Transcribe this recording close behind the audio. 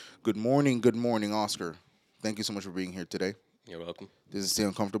Good morning, Oscar. Thank you so much for being here today. You're welcome. This is Stay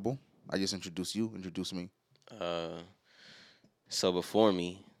Uncomfortable. I just introduced you, introduce me. Uh, so before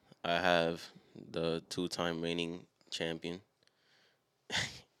me, I have the two-time reigning champion.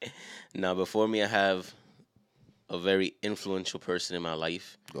 Now, before me, I have a very influential person in my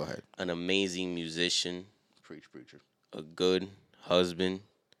life, Go ahead. an amazing musician, Preach, preacher. a good husband,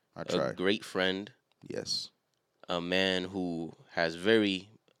 I a try. great friend, Yes. a man who has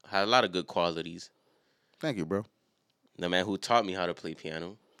a lot of good qualities. Thank you, bro. The man who taught me how to play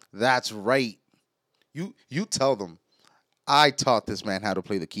piano. That's right. You tell them. I taught this man how to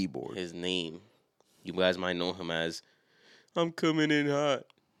play the keyboard. His name, you guys might know him as "I'm coming in hot."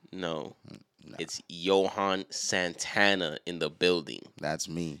 No, Nah, it's Johan Santana in the building. that's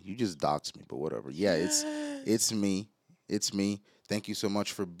me. You just doxed me, but whatever. Yeah, Yes. it's me. It's me. Thank you so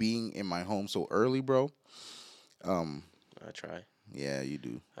much for being in my home so early, bro. Um, I try. yeah, you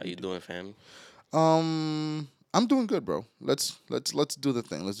do. How You you do. doing, family? I'm doing good, bro. Let's do the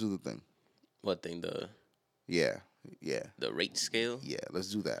thing. Let's do the thing. What thing? The Yeah. Yeah. the rate scale Yeah, let's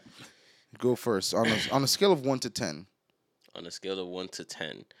do that. Go first. On a scale of 1 to 10, on a scale of 1 to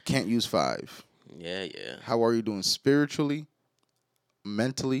 10. can't use 5. Yeah, yeah. How are you doing spiritually,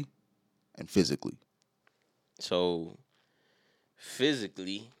 mentally, and physically? So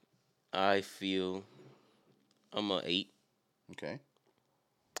physically, I feel I'm a eight. Okay.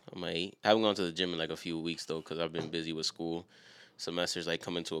 I'm a eight. I haven't gone to the gym in like a few weeks though, because I've been busy with school. Semester's like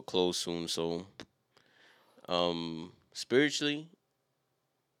coming to a close soon, so spiritually,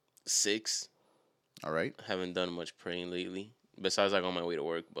 6. All right. I haven't done much praying lately. Besides like on my way to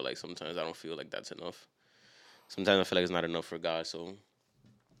work, but like sometimes I don't feel like that's enough. Sometimes I feel like it's not enough for God. So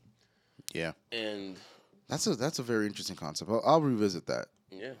Yeah. and That's a very interesting concept. I'll revisit that.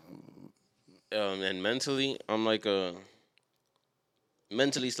 yeah, and mentally, I'm like a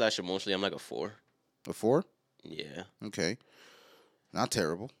mentally slash emotionally, I'm like a 4. A 4? Yeah, Okay. Not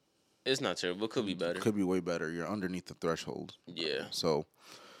terrible. it's not terrible. It could be better. Could be way better. You're underneath the threshold. Yeah. So,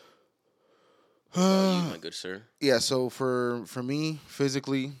 What about you, my good sir? yeah, so for me,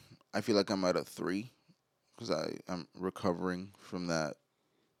 physically, I feel like I'm at a 3 cuz I'm recovering from that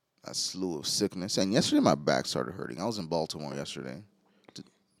slew of sickness. And yesterday my back started hurting. I was in Baltimore yesterday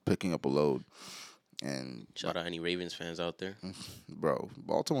picking up a load and Shout out any Ravens fans out there. bro,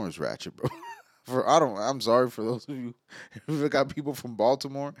 Baltimore is ratchet, bro. I'm sorry for those of you who got people from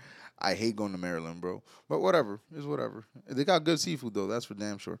Baltimore. I hate going to Maryland, bro. But whatever, it's whatever. They got good seafood though, that's for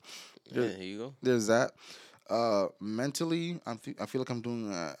damn sure. Yeah, There, here you go. there's that. Mentally, I feel like I'm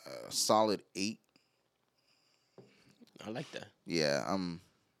doing a solid 8. I like that. Yeah,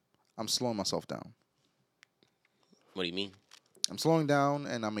 I'm slowing myself down. What do you mean? I'm slowing down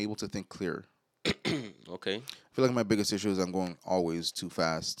and I'm able to think clearer. Okay. I feel like my biggest issue is I'm going always too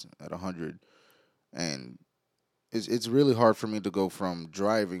fast at 100, and it's really hard for me to go from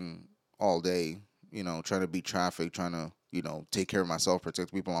driving all day, trying to beat traffic, trying to take care of myself,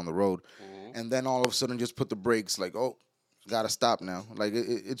 protect people on the road, Hmm. and then all of a sudden just put the brakes like, oh, gotta stop now. Like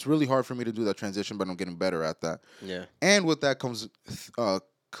it's really hard for me to do that transition, but I'm getting better at that. Yeah. And with that comes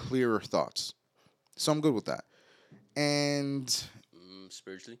clearer thoughts, so I'm good with that. And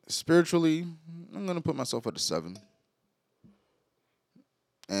Spiritually. spiritually, I'm gonna put myself at a 7.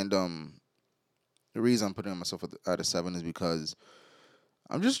 And the reason I'm putting myself at a 7 is because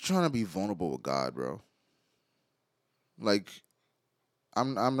I'm just trying to be vulnerable with God, bro. Like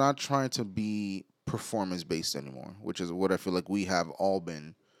I'm not trying to be performance based anymore, which is what I feel like we have all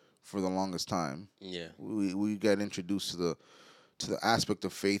been for the longest time. Yeah. We get introduced to the aspect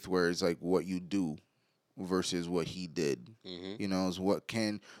of faith where it's like what you do versus what he did. Hmm. Is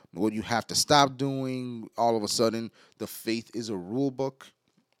what you have to stop doing. All of a sudden, the faith is a rule book.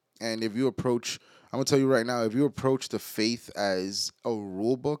 And if you approach, I'm gonna tell you right now, if you approach the faith as a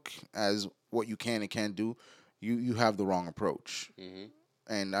rule book, as what you can and can't do, you have the wrong approach. Hmm.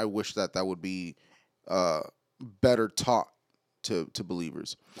 And I wish that would be uh, better taught to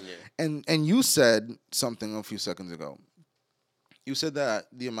believers. Yeah. And you said something a few seconds ago. You said that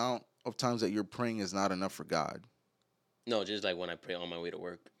the amount of times that you're praying is not enough for God. No, just like when I pray on my way to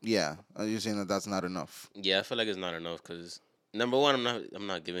work. Yeah, you're saying that that's not enough. Yeah, I feel like it's not enough because number one, I'm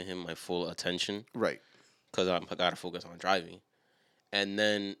not giving him my full attention Right. because I gotta focus on driving, and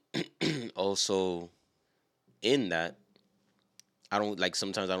then also in that I don't like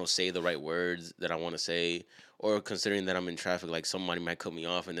sometimes I don't say the right words that I want to say, or considering that I'm in traffic, like somebody might cut me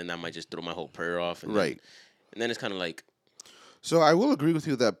off, and then that might just throw my whole prayer off, Right. and then it's kind of like So I will agree with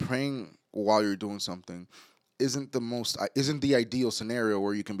you that praying while you're doing something isn't the ideal scenario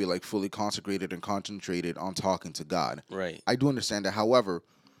where you can be like fully consecrated and concentrated on talking to God. right, I do understand that. However,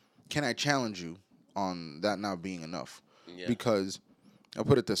 can I challenge you on that not being enough? Yeah. Because I'll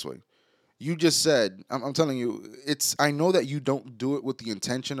put it this way. You just said, I'm telling you, I know that you don't do it with the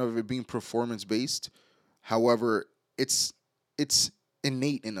intention of it being performance based. However, it's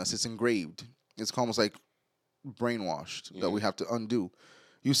innate in us. It's engraved. It's almost like brainwashed that we Mhm. have to undo.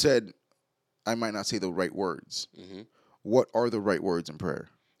 You said I might not say the right words. Mhm. What are the right words in prayer?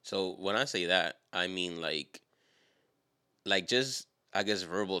 So when I say that, I mean like just I guess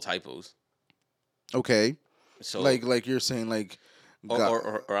verbal typos. Okay, So like you're saying like or God.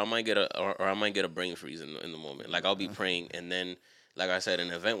 or I might get or I might get a brain freeze in the moment. Like I'll be praying and then like I said,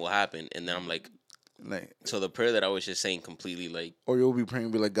 an event will happen and then I'm like, Like, so the prayer that I was just saying completely like or you'll be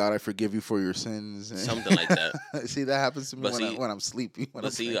praying, be like, God, I forgive you for your sins. something like that. See, that happens to me But see, when I'm sleepy when but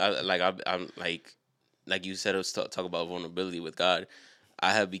I'm see, praying. I'm like you said, us talk about vulnerability with God.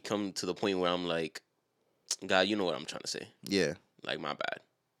 I have become to the point where I'm like, God, you know what I'm trying to say. Yeah. Like my bad.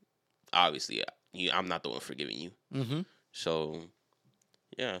 Obviously, I'm not the one forgiving you. Mm-hmm. So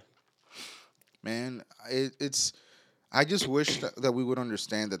yeah. Man, it's. I just wish that we would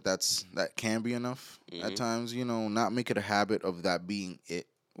understand that can be enough at Mhm. times. Not make it a habit of that being it.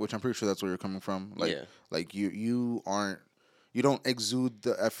 Which I'm pretty sure that's where you're coming from. Yeah. Like you don't exude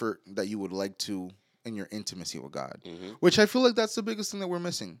the effort that you would like to in your intimacy with God. Mhm. Which I feel like that's the biggest thing that we're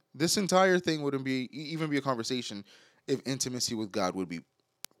missing. This entire thing wouldn't even be a conversation if intimacy with God would be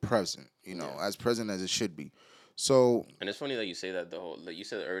present. Yeah. As present as it should be. So And it's funny that you say that the whole like you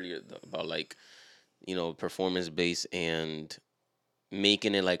said earlier about like performance based and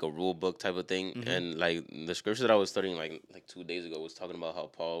making it like a rule book type of thing. hmm And like the scripture that I was studying like 2 days ago was talking about how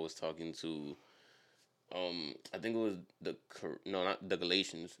Paul was talking to I think it was no, not the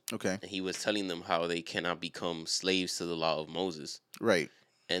Galatians, okay, and he was telling them how they cannot become slaves to the law of Moses. right.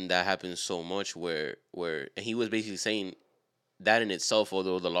 And that happens so much where and he was basically saying that in itself,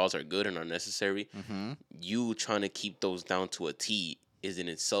 although the laws are good and are necessary, hmm you trying to keep those down to a T is in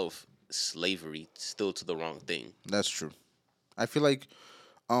itself slavery still to the wrong thing. That's true. I feel like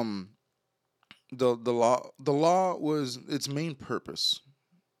um the law was its main purpose.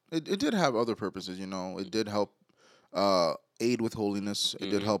 It did have other purposes. It did help aid with holiness. It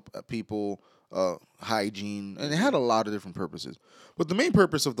did Mm-hmm. help people hygiene, and it Mm-hmm. had a lot of different purposes. But the main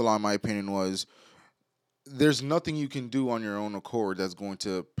purpose of the law, in my opinion, was there's nothing you can do on your own accord that's going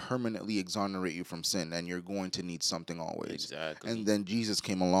to permanently exonerate you from sin, and you're going to need something always. And Exactly. then Jesus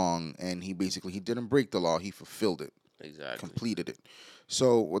came along, and he didn't break the law; he fulfilled it, Exactly. completed it.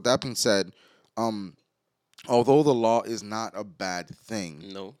 So with that being said, um, although the law is not a bad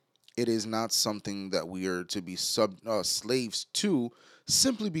thing, No. it is not something that we are to be slaves to,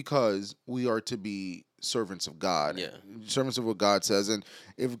 simply because we are to be servants of God, Yeah. servants of what God says. And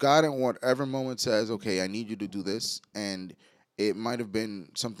if God in whatever moment says, "Okay, I need you to do this," and it might have been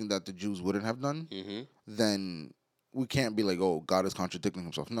something that the Jews wouldn't have done, Mm-hmm. then we can't be like, "Oh, God is contradicting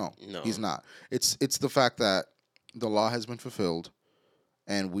himself." No, he's No. not. It's the fact that the law has been fulfilled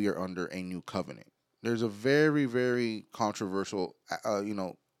and we are under a new covenant. There's a very, very controversial,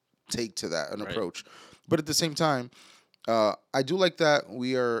 take to that, an Right. approach. But at the same time, I do like that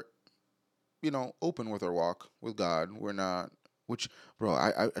we are, open with our walk with God. We're not, which, bro,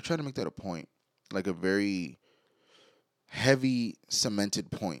 I try to make that a point, like a very heavy,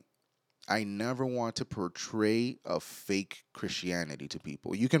 cemented point. I never want to portray a fake Christianity to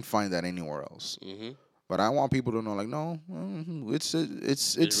people. You can find that anywhere else. Mm-hmm. But I want people to know, like, no, It's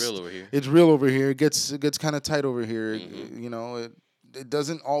real over here. it's real over here. It gets kind of tight over here. Mm-hmm. It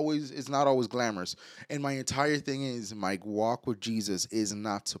doesn't always. It's not always glamorous. And my entire thing is, my walk with Jesus is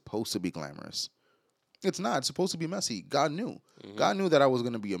not supposed to be glamorous. It's not. It's supposed to be messy. God knew. Mm-hmm. God knew that I was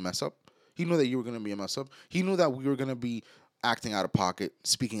gonna be a mess up. He knew that you were gonna be a mess up. He knew that we were gonna be acting out of pocket,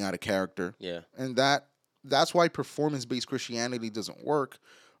 speaking out of character, Yeah. and that's why performance based Christianity doesn't work,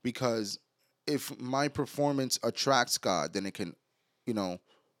 because if my performance attracts God, then it can, you know,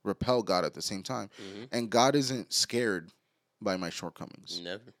 repel God at the same time. Mm-hmm. And God isn't scared by my shortcomings.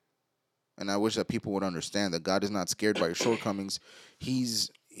 Never. And I wish that people would understand that God is not scared by your shortcomings. He's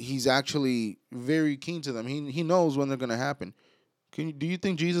actually very keen to them. He knows when they're going to happen. Do you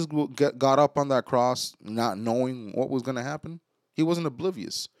think Jesus got up on that cross not knowing what was going to happen? He wasn't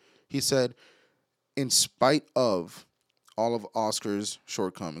oblivious. He said, in spite of all of Oscar's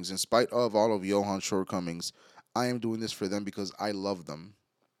shortcomings, in spite of all of Johan's shortcomings, I am doing this for them because I love them.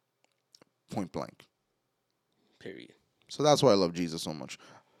 Point blank. Period. So that's why I love Jesus so much.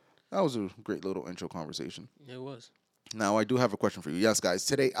 That was a great little intro conversation. It was. Now I do have a question for you. Yes, guys.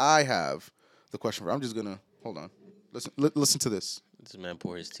 Today I have the question for. I'm just gonna hold on. Listen to this. This man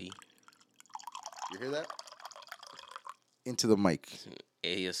pour his tea. You hear that? Into the mic.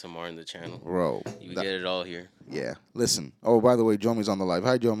 ASMR in the channel. bro. You get it all here. Yeah. Listen. Oh, by the way, Jomi's on the live.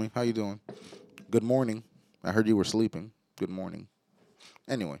 Hi, Jomi. How you doing? Good morning. I heard you were sleeping. Good morning.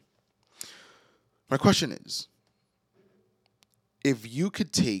 Anyway, my question is, if you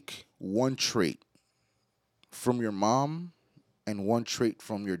could take one trait from your mom and one trait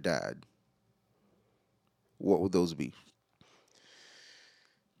from your dad, what would those be?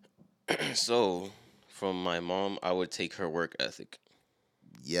 So, from my mom, I would take her work ethic.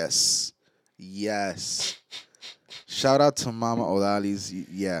 Yes. Yes. Shout out to Mama Odali's.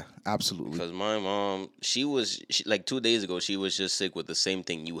 Yeah, absolutely. Because my mom, like 2 days ago, she was just sick with the same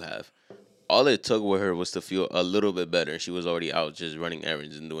thing you have. All it took with her was to feel a little bit better. She was already out just running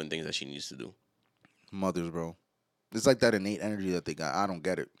errands and doing things that she needs to do. Mothers, bro. It's like that innate energy that they got. I don't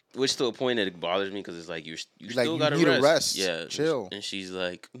get it. Which to a point that it bothers me because it's like you Like, still you gotta need a rest. rest. Yeah, Chill. And she's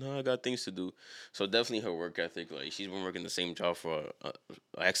like, no, I got things to do. So definitely her work ethic. Like she's been working the same job for a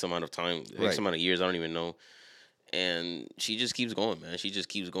X amount of time, Right. X amount of years. I don't even know. And she just keeps going, man. She just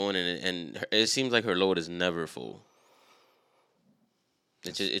keeps going, and it seems like her load is never full.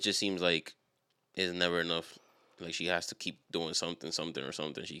 It just seems like it's never enough. Like she has to keep doing something.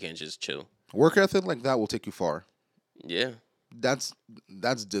 She can't just chill. Work ethic like that will take you far. Yeah, That's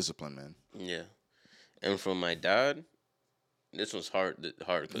discipline, man. yeah. And from my dad, this one's hard.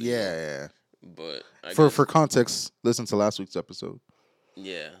 Cause, Yeah. but I For guess, context, listen to last week's episode.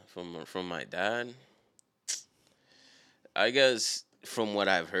 yeah, from my dad, I guess from what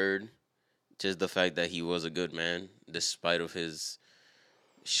I've heard, just the fact that he was a good man despite of his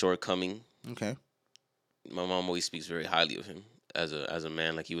shortcoming. Okay. My mom always speaks very highly of him as a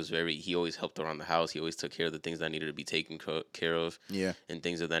man. Like he always helped around the house. He always took care of the things that needed to be taken care of. Yeah. And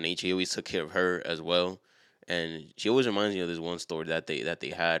things of that nature. He always took care of her as well. And she always reminds me of this one story that they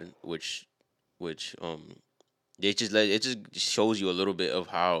had, which it just shows you a little bit of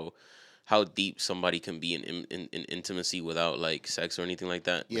how deep somebody can be in intimacy without like sex or anything like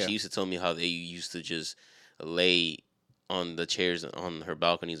that. Yeah. She used to tell me how they used to just lay on the chairs on her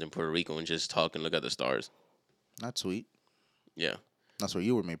balconies in Puerto Rico and just talk and look at the stars. That's sweet. Yeah. That's where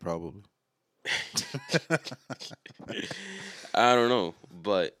you were made, probably. I don't know,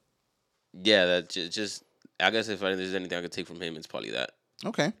 but yeah, that just I guess if there's anything I could take from him, it's probably that.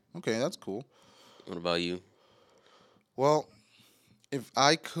 Okay. That's cool. What about you? Well, if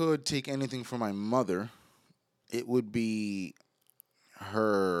I could take anything from my mother, it would be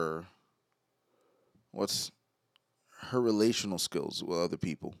her her relational skills with other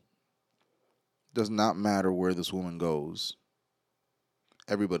people. Does not matter where this woman goes.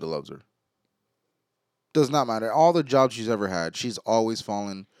 Everybody loves her. Does not matter. All the jobs she's ever had, she's always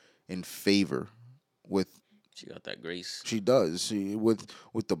fallen in favor with. She got that grace. She does. She with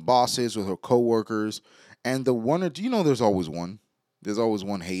the bosses, with her coworkers, and the one. There's always one. There's always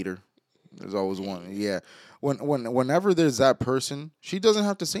one hater. There's always one. Yeah. Whenever there's that person, she doesn't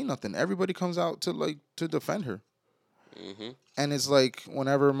have to say nothing. Everybody comes out to defend her. Mm-hmm. And it's like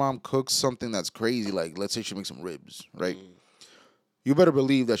whenever mom cooks something that's crazy, like let's say she makes some ribs, right? You better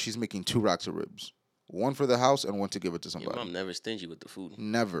believe that she's making 2 racks of ribs. One for the house and one to give it to somebody. Your mom never stingy with the food.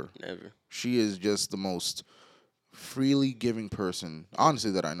 Never. Never. She is just the most freely giving person,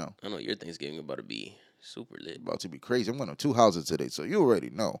 honestly, that I know. I know your Thanksgiving about to be super lit. About to be crazy. I'm going to 2 houses today, so you already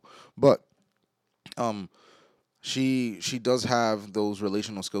know. But she does have those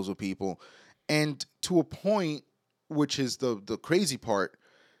relational skills with people, and to a point, which is the crazy part,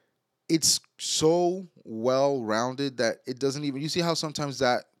 it's so well rounded that it doesn't even. You see how sometimes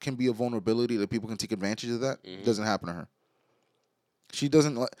that can be a vulnerability that people can take advantage of that. Mm-hmm. It doesn't happen to her. She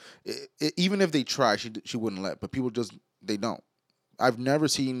doesn't let. Even if they try, she wouldn't let. But people just they don't. I've never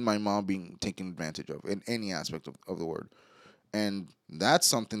seen my mom being taken advantage of in any aspect of the word, and that's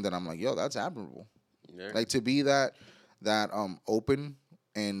something that I'm like, yo, that's admirable. Yeah. Like to be that open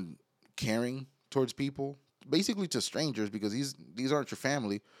and caring towards people, basically to strangers, because these aren't your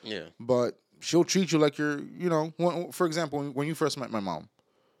family. Yeah. But she'll treat you like you're, for example, when you first met my mom.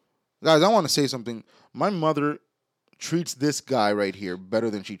 Guys, I want to say something. My mother treats this guy right here better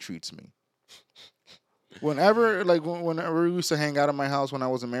than she treats me. Whenever we used to hang out at my house when I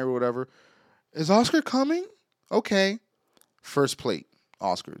wasn't married or whatever, is Oscar coming? Okay. First plate,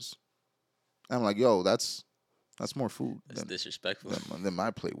 Oscars. I'm like, yo, that's more food That's disrespectful. than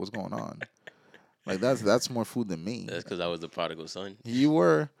my plate. What's going on? Like that's more food than me. That's because I was the prodigal son. You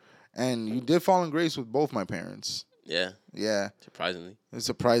were, and you did fall in grace with both my parents. Yeah. Yeah. Surprisingly.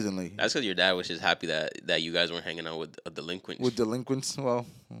 Surprisingly. That's because your dad was just happy that you guys weren't hanging out with a delinquent. With delinquents, well,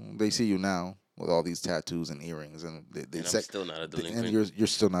 they see you now with all these tattoos and earrings, and I'm still not a delinquent. And you're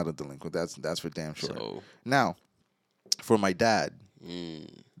still not a delinquent. That's for damn sure. So Now, for my dad,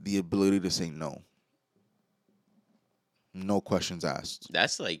 Mm. The ability to say no. No questions asked.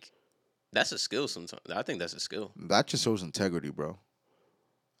 That's like that's a skill. Sometimes I think that's a skill. That just shows integrity, bro.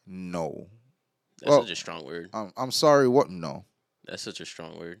 No. That's Well, such a strong word. I'm sorry. What? No. That's such a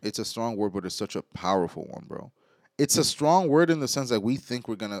strong word. It's a strong word, but it's such a powerful one, bro. It's a strong word in the sense that we think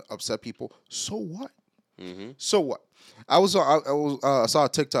we're gonna upset people. So what? Mm-hmm. So what? I saw a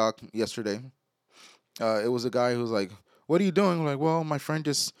TikTok yesterday. It was a guy who was like, "What are you doing?" I'm like, well, my friend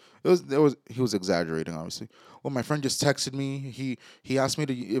just he was exaggerating, obviously. Well, my friend just texted me. He asked me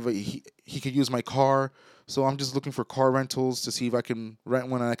to if he could use my car, so I'm just looking for car rentals to see if I can rent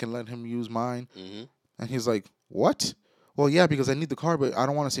one and I can let him use mine. Mm-hmm. And he's like, "What?" Well, yeah, because I need the car, but I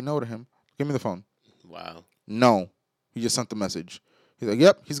don't want to say no to him. Give me the phone. Wow. No, he just sent the message. He's like,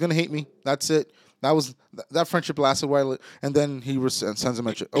 "Yep, he's gonna hate me. That's it." That friendship lasted a while, and then sends a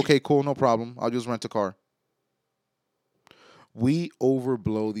message. Okay, cool, no problem. I'll just rent a car. We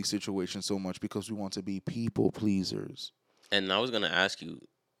overblow these situations so much because we want to be people pleasers. And I was gonna ask you,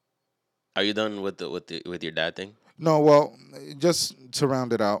 are you done with with your dad thing? No, well, just to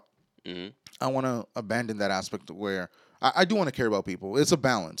round it out, Mm-hmm. I want to abandon that aspect where I do want to care about people. It's a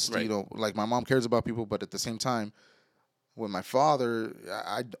balance, Right. like my mom cares about people, but at the same time, with my father,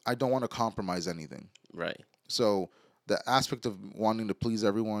 I don't want to compromise anything. Right. So the aspect of wanting to please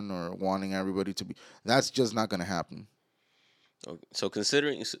everyone or wanting everybody to be, that's just not going to happen. Okay. So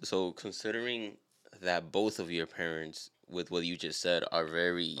considering that both of your parents, with what you just said, are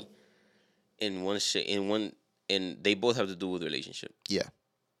very in one shit in one, and they both have to do with relationship. Yeah.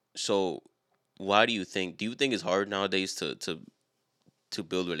 So why do you think it's hard nowadays to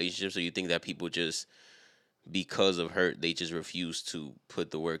build relationships, or you think that people just, because of hurt, they just refuse to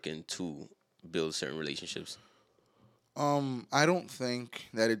put the work in to build certain relationships? I don't think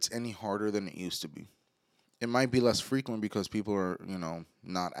that it's any harder than it used to be. It might be less frequent because people are,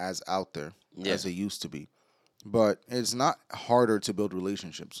 not as out there Yeah. as they used to be. But it's not harder to build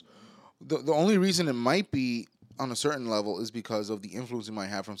relationships. The only reason it might be on a certain level is because of the influence you might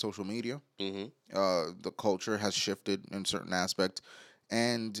have from social media. Mm-hmm. The culture has shifted in certain aspect,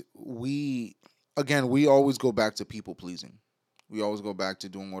 and we always go back to people pleasing. We always go back to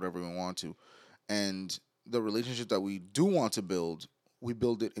doing whatever we want to, and the relationship that we do want to build, we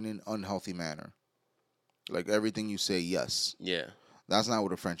build it in an unhealthy manner. Like everything you say, yes. Yeah. That's not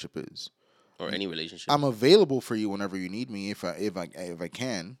what a friendship is. Or any relationship. I'm available for you whenever you need me if I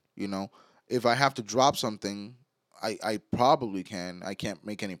can, If I have to drop something, I probably can. I can't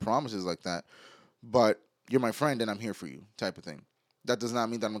make any promises like that, but you're my friend and I'm here for you type of thing. That does not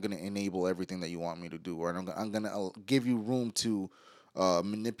mean that I'm going to enable everything that you want me to do, or I'm going to give you room to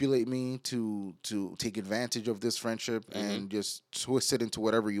manipulate me to take advantage of this friendship Mm-hmm. and just twist it into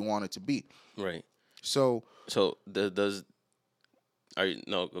whatever you want it to be. Right. So So does are you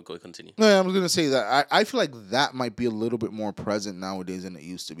no go continue. no, I was going to say that I feel like that might be a little bit more present nowadays than it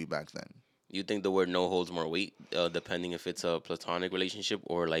used to be back then. You think the word no holds more weight, depending if it's a platonic relationship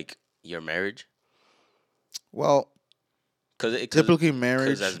or like your marriage? Well, Because typically as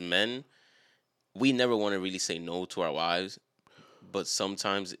marriage. men, we never want to really say no to our wives, but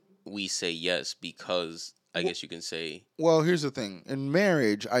sometimes we say yes because I guess you can say Well, here's the thing. In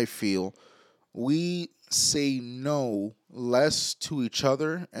marriage, I feel we say no less to each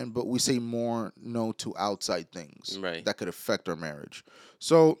other, but we say more no to outside things right, that could affect our marriage.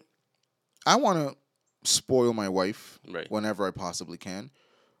 So I want to spoil my wife right. whenever I possibly can,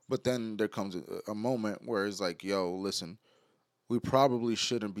 but then there comes a moment where it's like, yo, listen, we probably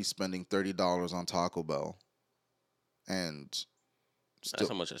shouldn't be spending $30 on Taco Bell, and That's still,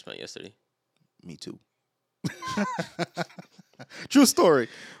 how much I spent yesterday. me too. True story.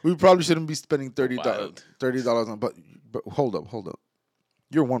 We probably shouldn't be spending Wild. $30 on. But hold up.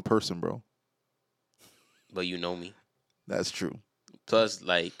 You're one person, bro. But you know me. That's true. Plus,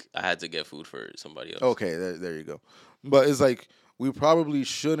 like I had to get food for somebody else. Okay, there you go. But it's like we probably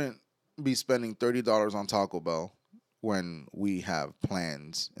shouldn't be spending $30 on Taco Bell when we have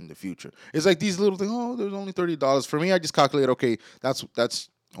plans in the future. It's like these little things. Oh, there's only $30 for me. I just calculate. Okay, that's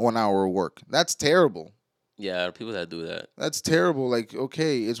 1 hour of work. That's terrible. Yeah, people that do that. That's terrible. Like,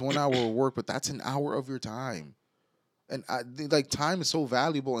 okay, it's 1 hour of work, but that's an hour of your time. And like time is so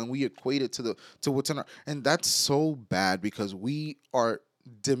valuable, and we equate it to what's in our, and that's so bad because we are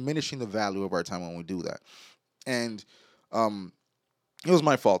diminishing the value of our time when we do that. And um, it was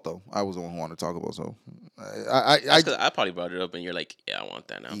my fault though. I was the one who wanted to talk about. So That's because I probably brought it up, and you're like, "Yeah, I want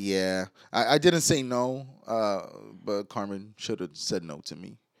that now." yeah, I didn't say no, but Carmen should have said no to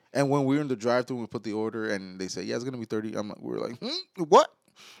me. And when we were in the drive-thru, we put the order, and they said, "Yeah, it's gonna be 30." We were like, what?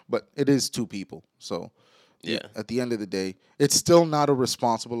 But it is two people, so Yeah. At the end of the day, it's still not a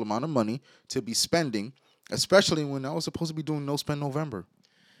responsible amount of money to be spending, especially when I was supposed to be doing No Spend November.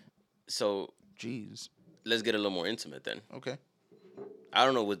 So Jeez. let's get a little more intimate then. Okay. I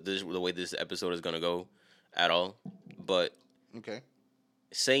don't know what the way this episode is gonna go at all, but Okay.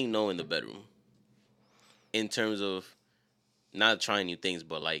 saying no in the bedroom, in terms of not trying new things,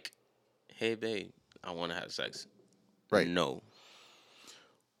 but like, hey babe, I want to have sex. Right. No.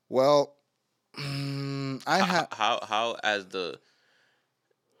 Well, I How have. how as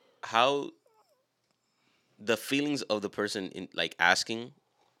how the feelings of the person in like asking,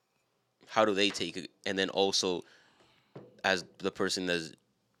 how do they take it, and then also as the person that's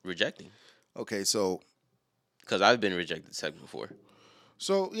rejecting, Okay, so because I've been rejected sex before.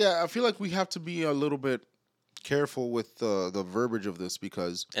 yeah, I feel like we have to be a little bit careful with the verbiage of this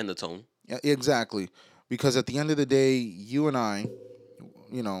because And the tone. yeah, exactly, because at the end of the day, you and I,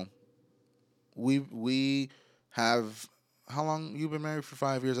 you know, we have how long you've been married for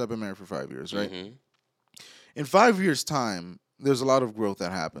 5 years? I've been married for 5 years, right? Mm-hmm. In 5 years' time, there's a lot of growth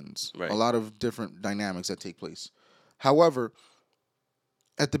that happens, Right. a lot of different dynamics that take place. However,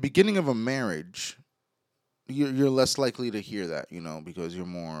 at the beginning of a marriage, you're less likely to hear that, because you're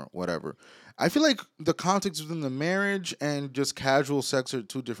more whatever. I feel like the context within the marriage and just casual sex are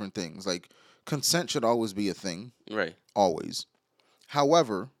two different things. Like consent should always be a thing, Right. always.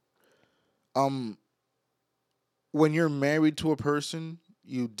 However, um, when you're married to a person,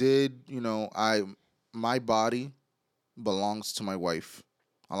 my body belongs to my wife.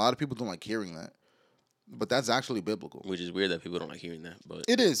 A lot of people don't like hearing that, but that's actually biblical. Which is weird that people don't like hearing that, but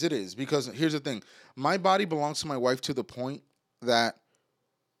It is, because here's the thing. My body belongs to my wife to the point that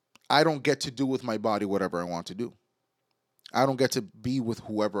I don't get to do with my body whatever I want to do. I don't get to be with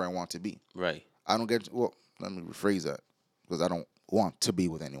whoever I want to be. right. I don't get to, well, let me rephrase that because I don't want to be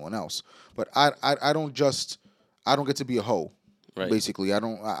with anyone else. But I don't get to be a hoe. Right. Basically,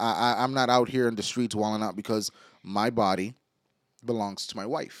 I'm not out here in the streets walling out because my body belongs to my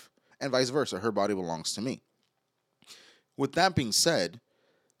wife and vice versa. Her body belongs to me. With that being said,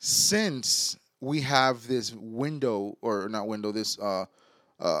 since we have this window or not window, this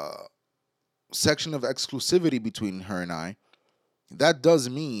section of exclusivity between her and I, that does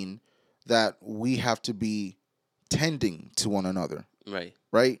mean that we have to be tending to one another, Right.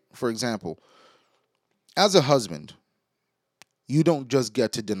 right? For example, as a husband, you don't just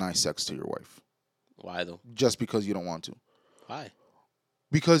get to deny sex to your wife Why though? just because you don't want to. Why?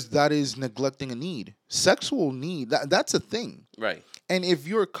 Because that is neglecting a need. Sexual need, that's a thing. Right. And if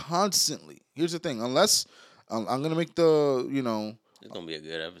you're constantly, here's the thing, unless I'm going to make the, It's gonna be a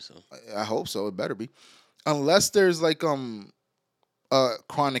good episode. I hope so, it better be. Unless there's like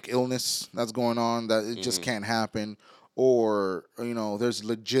chronic illness that's going on that it just can't happen, or there's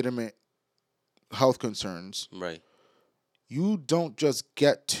legitimate health concerns. Right. You don't just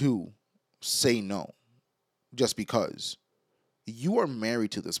get to say no just because. You are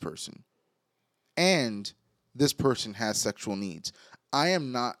married to this person, and this person has sexual needs. I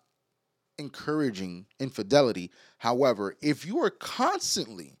am not encouraging infidelity. However, if you are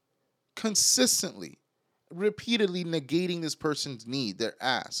consistently, repeatedly negating this person's need, their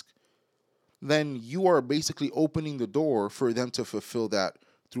ask, then you are basically opening the door for them to fulfill that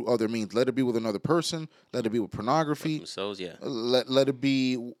through other means. Let it be with another person, let it be with pornography, Themselves, yeah. let it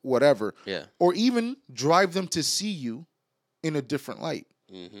be whatever. Yeah. Or even drive them to see you in a different light.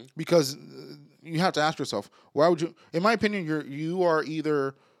 Mm-hmm. Because you have to ask yourself, why would you, in my opinion, you are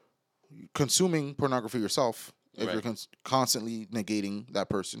either consuming pornography yourself if Right. you're constantly negating that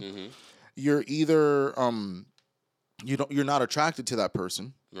person. Mm-hmm. You're either you're not attracted to that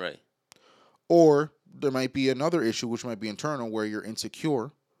person, Right. or there might be another issue which might be internal where you're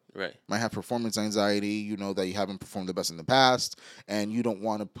insecure, Right. might have performance anxiety, that you haven't performed the best in the past and you don't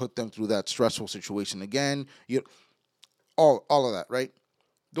want to put them through that stressful situation again. All of that, right?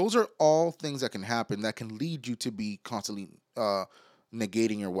 Those are all things that can happen that can lead you to be constantly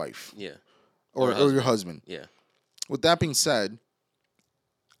negating your wife. Yeah. Or your husband. Yeah. With that being said,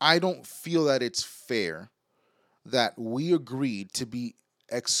 I don't feel that it's fair that we agreed to be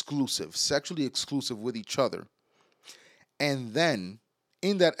exclusive, sexually exclusive with each other. And then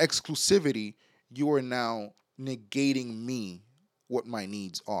in that exclusivity, you are now negating me, what my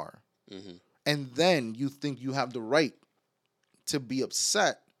needs are. Mm-hmm. And then you think you have the right to be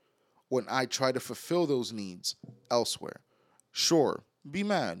upset when I try to fulfill those needs elsewhere. Sure, be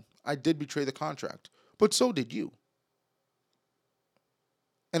mad. I did betray the contract, but so did you.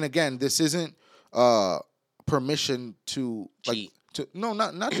 And again, this isn't permission to Cheat.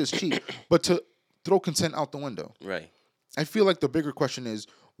 not just cheat, but to throw consent out the window. Right. I feel like the bigger question is,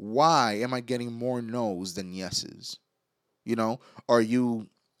 why am I getting more no's than yeses? You know, are you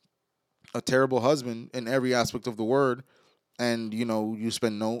a terrible husband in every aspect of the word, and you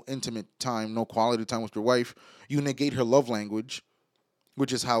spend no intimate time, no quality time with your wife? You negate her love language,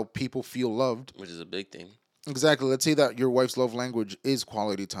 which is how people feel loved. which is a big thing. Exactly. Let's say that your wife's love language is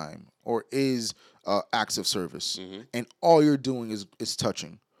quality time or is acts of service, Hmm. and all you're doing is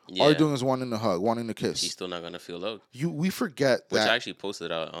touching. All you're Yeah, doing is wanting to hug, wanting to she's kiss. still not gonna feel loved. We forget Which I that. actually posted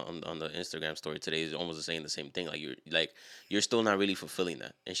out on the Instagram story today is almost saying the same thing. You're still not really fulfilling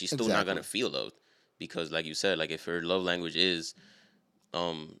that, and she's still not Exactly. gonna feel loved because, like you said, like if her love language is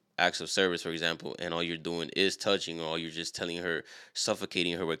acts of service, for example, and all you're doing is touching, or you're just telling her,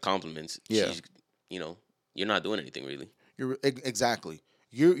 suffocating her with compliments, Yeah. you know, you're not doing anything really. Exactly.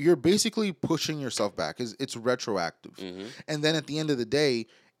 You're basically pushing yourself back. It's retroactive. Hmm. And then at the end of the day,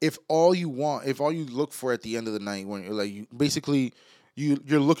 if all you look for at the end of the night, when you're like, basically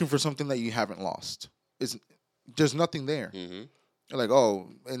you're looking for something that you haven't lost. Is There's nothing there. Hmm. You're like, oh,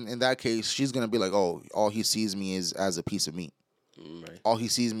 in that case, she's gonna be like, oh, all he sees me is as a piece of meat. Right. All he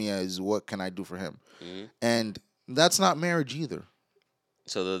sees me as, what can I do for him? Hmm. And that's not marriage either.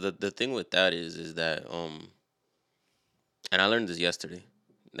 So the thing with that is that and I learned this yesterday.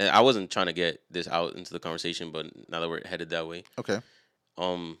 And I wasn't trying to get this out into the conversation, but now that we're headed that way, Okay.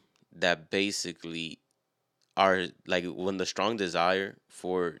 that basically are like when the strong desire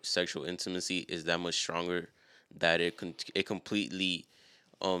for sexual intimacy is that much stronger that it completely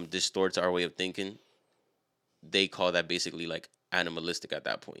distorts our way of thinking. They call that basically like animalistic at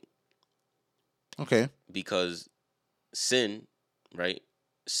that point Okay. because sin, right?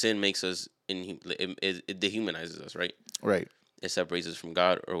 Sin makes us it dehumanizes us, right? Right. It separates us from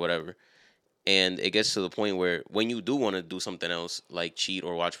God or whatever. And it gets to the point where when you do want to do something else like cheat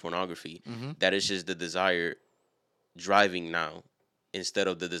or watch pornography, Mm-hmm. that is just the desire driving now instead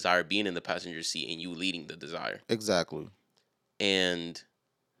of the desire being in the passenger seat and you leading the desire. Exactly. And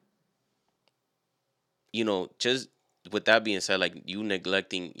just with that being said, like you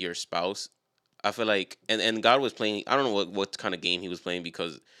neglecting your spouse, I feel like and God was playing, I don't know what kind of game he was playing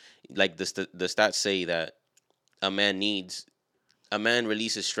because like the stats say that a man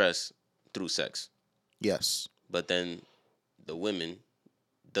releases stress through sex, Yes. but then the women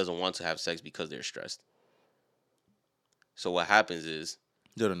doesn't want to have sex because they're stressed. So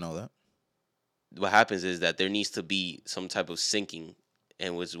Didn't know that. what happens is that there needs to be some type of syncing,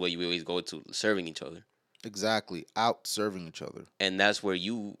 and which is what you always go to serving each other, Exactly. Out serving each other. and that's where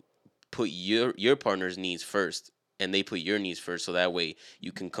you put your partner's needs first, and they put your needs first, so that way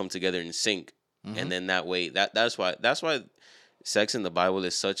you can come together and sync, Mm-hmm. and then that way that's why sex in the Bible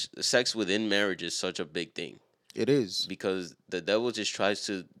is such sex within marriage is such a big thing It is. because the devil just tries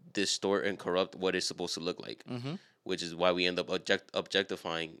to distort and corrupt what it's supposed to look like, Mm-hmm. which is why we end up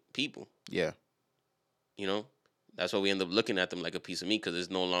objectifying people. Yeah. You know, that's why we end up looking at them like a piece of meat because it's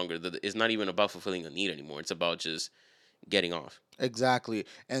no longer it's not even about fulfilling a need anymore. It's about just getting off. Exactly.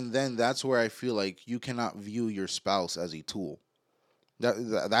 And then that's where I feel like you cannot view your spouse as a tool.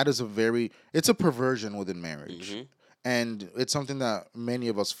 That is it's a perversion within marriage. Hmm. And it's something that many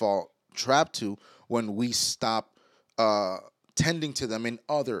of us fall trapped to when we stop uh tending to them in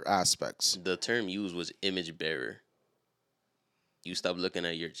other aspects. The term used was image bearer. You stop looking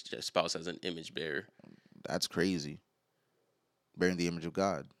at your spouse as an image bearer. That's crazy. Bearing the image of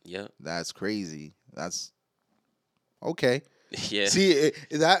God. Yeah. That's crazy. That's okay. Yeah. See,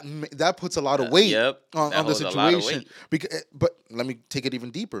 that puts a lot of weight Yep. on, That on the holds a lot of situation. weight. But let me take it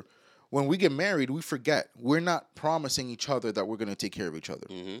even deeper. When we get married, we forget we're not promising each other that we're going to take care of each other.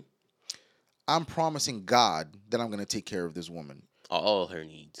 Hmm. I'm promising God that I'm going to take care of this woman. All her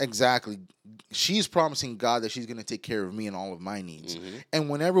needs. Exactly. She's promising God that she's going to take care of me and all of my needs. Hmm. And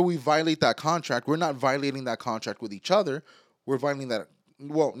whenever we violate that contract, we're not violating that contract with each other. We're violating that,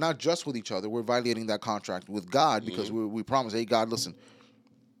 well, not just with each other. We're violating that contract with God because we promise, hey, God, listen,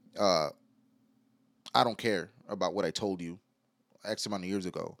 I don't care about what I told you X amount of years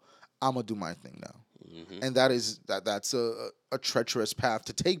ago. I'm going to do my thing now. Hmm. And that's a treacherous path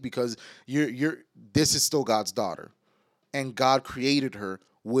to take because this is still God's daughter. And God created her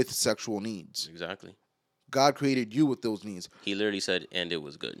with sexual needs. Exactly. God created you with those needs. He literally said, and it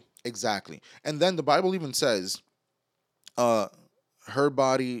was good. Exactly. And then the Bible even says, her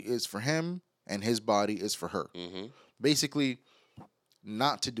body is for him and his body is for her. Hmm. Basically,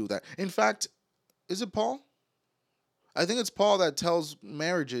 not to do that. In fact, is it Paul? I think it's Paul that tells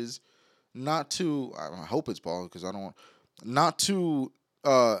marriages not to, I hope it's Paul because I don't want, not to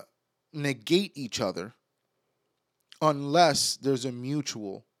negate each other unless there's a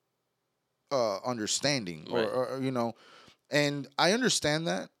mutual understanding Right. or And I understand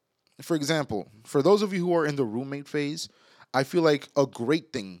that. For example, for those of you who are in the roommate phase, I feel like a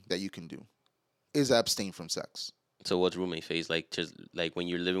great thing that you can do is abstain from sex. So what's roommate phase like? Just like when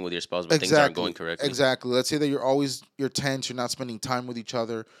you're living with your spouse, but things aren't going Exactly. correctly. Exactly. Let's say that you're tense, you're not spending time with each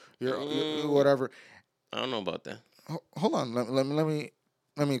other, you're Mm, whatever. I don't know about that. Hold on,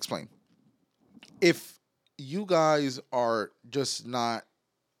 let me explain. If you guys are just not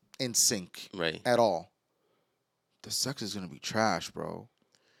in sync Right. at all, the sex is gonna be trash, bro.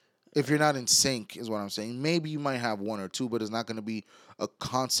 If you're not in sync, is what I'm saying. Maybe you might have one or two, but it's not gonna be a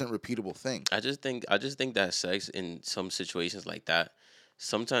constant, repeatable thing. I just think that sex in some situations like that,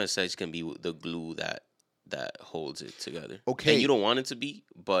 sometimes sex can be the glue that holds it together. And you Okay, don't want it to be,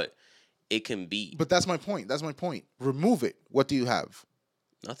 but it can be but that's my point. That's my point. Remove it. What do you have?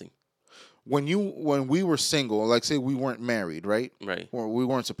 nothing. When we were single, like say we weren't married, right? Right. Or we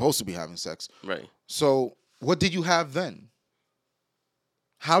weren't supposed to be having sex. Right. So what did you have then?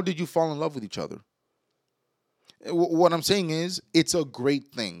 How did you fall in love with each other? What I'm saying is, it's a great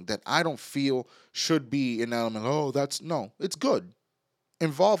thing that I don't feel should be an element. Oh, that's no, it's good.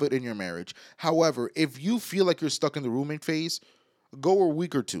 Involve it in your marriage. However, if you feel like you're stuck in the roommate phase, go a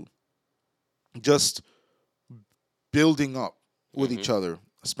week or two, just building up with Mhm. each other,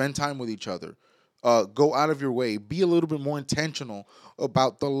 spend time with each other, go out of your way, be a little bit more intentional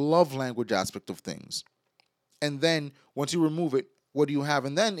about the love language aspect of things. And then once you remove it, what do you have?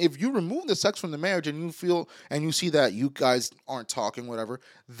 And then if you remove the sex from the marriage and you feel and you see that you guys aren't talking, whatever,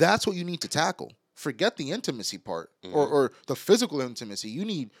 that's what you need to tackle. Forget the intimacy part Mhm. or the physical intimacy. You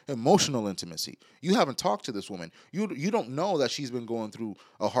need emotional intimacy. You haven't talked to this woman. You don't know that she's been going through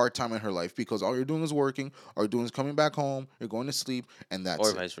a hard time in her life because all you're doing is working, all you're doing is coming back home, you're going to sleep, and Or that's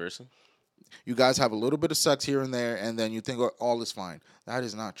it. vice versa. You guys have a little bit of sex here and there, and then you think, oh, all is fine. That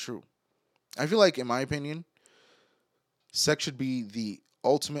is not true. I feel like, in my opinion, sex should be the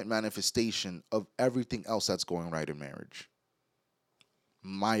ultimate manifestation of everything else that's going right in marriage.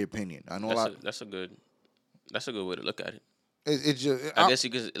 My opinion. I know a That's lot. a that's a good that's a good way to look at it. It's just I guess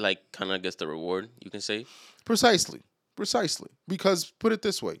you could like kind of guess the reward you can say. precisely, precisely. Because put it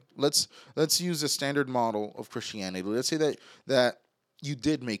this way, let's use a standard model of Christianity. Let's say that you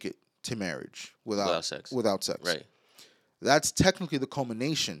did make it to marriage Without sex. without sex. Right. That's technically the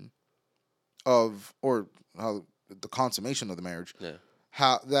culmination of or how the consummation of the marriage. Yeah.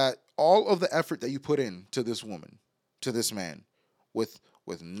 How that all of the effort that you put in to this woman, to this man, with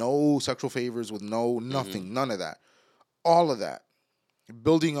no sexual favors, with no Mhm. nothing, none of that, all of that,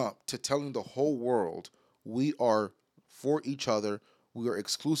 building up to telling the whole world we are for each other, we are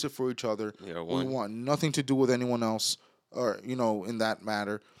exclusive for each other, We are we one. want nothing to do with anyone else, or in that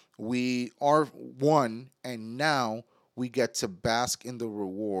matter, we are one, and now we get to bask in the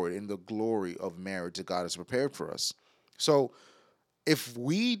reward, in the glory of marriage that God has prepared for us. So if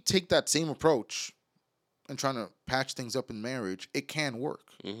we take that same approach and trying to patch things up in marriage, it can work.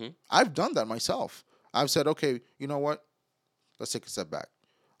 Mhm. I've done that myself. I've said, okay, you know what? Let's take a step back.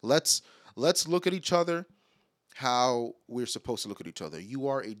 Let's let's look at each other how we're supposed to look at each other. You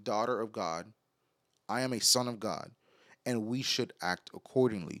are a daughter of God. I am a son of God, and we should act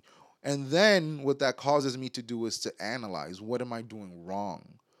accordingly. And then what that causes me to do is to analyze, what am I doing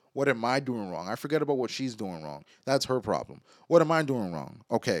wrong? What am I doing wrong? I forget about what she's doing wrong. That's her problem. What am I doing wrong?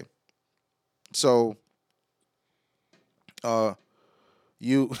 Okay. So uh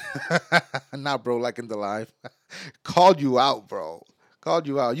you not bro, like in the live. Called you out, bro. Called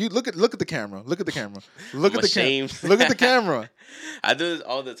you out. You look at the camera. Look at the camera. Look I'm at the cam ashamed. look at the camera. I do this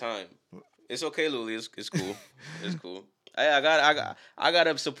all the time. It's okay, Luli. It's cool. It's cool. I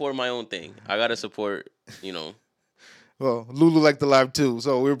gotta support my own thing. I gotta support. You know, Well, Lulu liked the live too,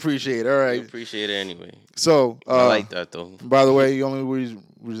 so we appreciate it. All we right. appreciate it anyway. So I like that though. by the way, the only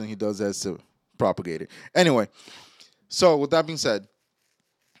reason he does that is to propagate it. Anyway, so with that being said,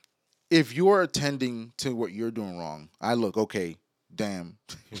 if you're attending to what you're doing wrong, I look, okay, damn.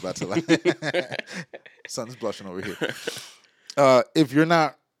 He's about to laugh. Son's blushing over here. If you're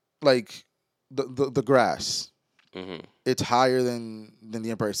not like the grass, Mhm. it's higher than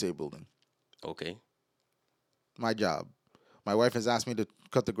the Empire State Building. Okay. My job. My wife has asked me to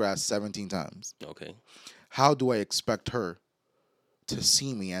cut the grass 17 times. Okay. How do I expect her to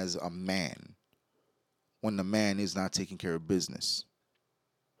see me as a man when the man is not taking care of business?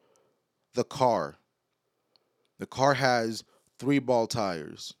 The car. The car has 3 ball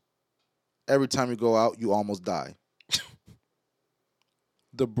tires. Every time you go out, you almost die.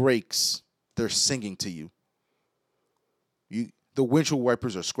 The brakes, they're singing to you. The windshield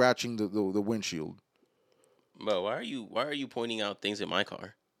wipers are scratching the windshield. Bro, why are you pointing out things in my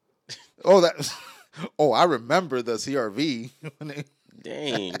car? Oh, that Oh, I remember the CRV.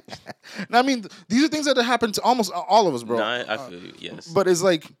 Dang. Now, I mean, these are things that happen to almost all of us, No, bro. I feel you. Yes. But it's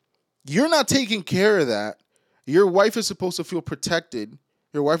like you're not taking care of that. Your wife is supposed to feel protected.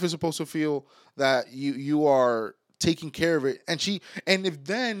 Your wife is supposed to feel that you are taking care of it. And if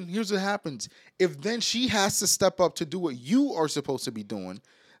then here's what happens. If then she has to step up to do what you are supposed to be doing,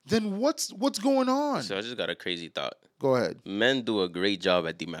 then what's going on? So I just got a crazy thought. Go ahead. Men do a great job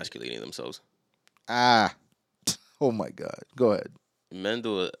at demasculating themselves. Ah. Oh my God. Go ahead. Men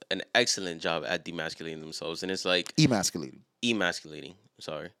do an excellent job at demasculating themselves, and it's like Emasculating. emasculating.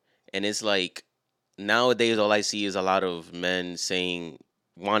 Sorry, and it's like nowadays all I see is a lot of men saying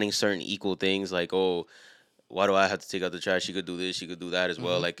wanting certain equal things, like, oh, why do I have to take out the trash? She could do this, she could do that as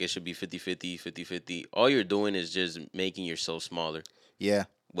well. Like, it should be 50-50, 50-50. All you're doing is just making yourself smaller Yeah.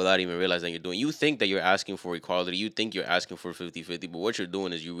 without even realizing you're doing. You think that you're asking for equality. You think you're asking for 50-50, but what you're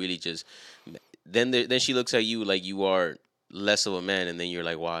doing is you really just then she looks at you like you are less of a man, and then you're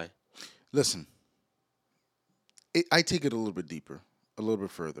like, why? Listen, I take it a little bit deeper, a little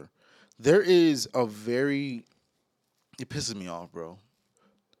bit further. There is a very, it pisses me off, bro.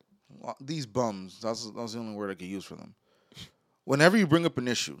 These bums, that's the only word I could use for them. Whenever you bring up an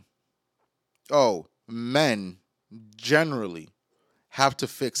issue, oh, men generally have to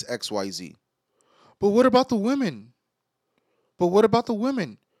fix XYZ. But what about the women? But what about the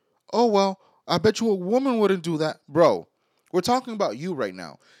women? Oh, well, I bet you a woman wouldn't do that. Bro, we're talking about you right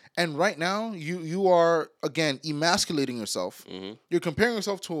now. And right now, you are, again, emasculating yourself. Mm-hmm. You're comparing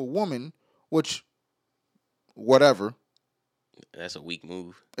yourself to a woman, which, whatever. That's a weak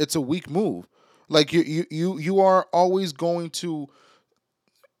move. It's a weak move. Like, you are always going to...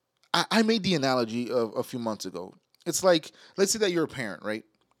 I made the analogy of a few months ago. It's like, let's say that you're a parent, right?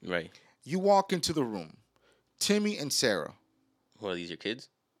 Right. You walk into the room. Timmy and Sarah. Well, are these your kids?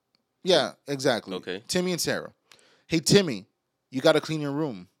 Yeah, exactly. Okay. Timmy and Sarah. Hey, Timmy, you got to clean your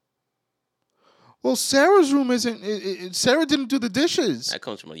room. Well, Sarah's room isn't. Sarah didn't do the dishes. That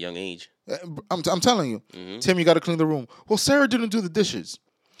comes from a young age. I'm telling you, Mm-hmm. Tim, you got to clean the room. Well, Sarah didn't do the dishes.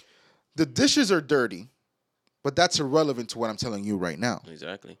 The dishes are dirty, but that's irrelevant to what I'm telling you right now.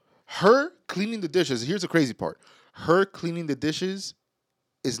 Exactly. Her cleaning the dishes. Here's the crazy part. Her cleaning the dishes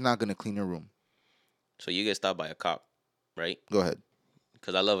is not gonna clean your room. So you get stopped by a cop, right? Go ahead.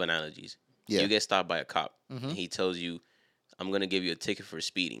 Because I love analogies. Yeah. You get stopped by a cop, Mhm. and he tells you, I'm going to give you a ticket for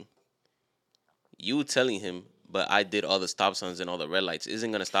speeding. You telling him, but I did all the stop signs and all the red lights, isn't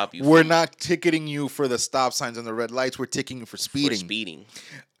going to stop you We're from not ticketing you for the stop signs and the red lights. We're ticketing you for for speeding. speeding.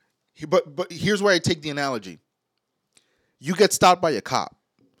 But here's where I take the analogy. You get stopped by a cop.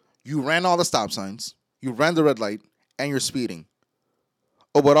 You ran all the stop signs. You ran the red light, and you're speeding.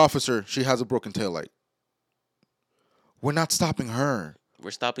 Oh, but officer, she has a broken taillight. We're not stopping her.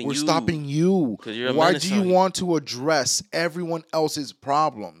 We're stopping We're you. stopping you. 'Cause you're a Why menace do you on- want to address everyone else's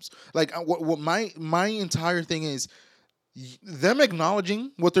problems? Like what my entire thing is, them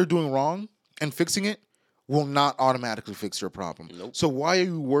acknowledging what they're doing wrong and fixing it will not automatically fix your problem. Nope. So why are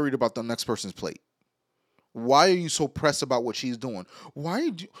you worried about the next person's plate? Why are you so pressed about what she's doing? Why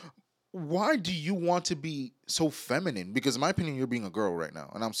do you want to be so feminine? Because in my opinion, you're being a girl right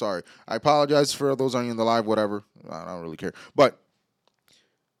now. And I'm sorry. I apologize for those on you in the live, whatever. I don't really care. But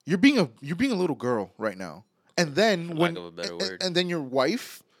you're being a little girl right now. And then For when lack of a better word. and then your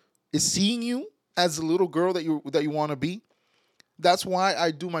wife is seeing you as the little girl that you want to be. That's why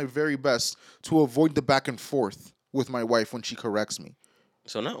I do my very best to avoid the back and forth with my wife when she corrects me.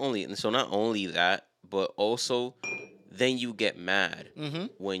 So not only that, but also then you get mad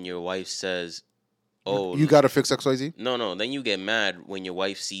when your wife says, "Oh, You got to fix XYZ? no." Then you get mad when your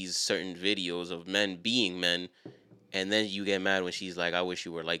wife sees certain videos of men being men, and then you get mad when she's like, "I wish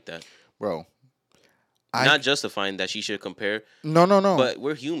you were like that." Bro. Not justifying that she should compare, No. but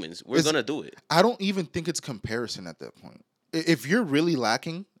we're humans. We're gonna do it. I don't even think it's comparison at that point. If you're really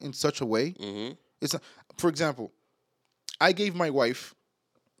lacking in such a way, Mm-hmm. it's not, for example, I gave my wife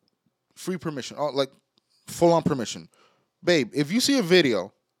free permission, like full on permission. Babe, if you see a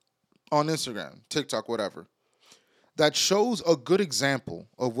video on Instagram, TikTok, whatever, that shows a good example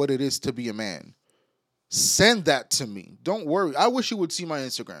of what it is to be a man, send that to me. Don't worry. I wish you would see my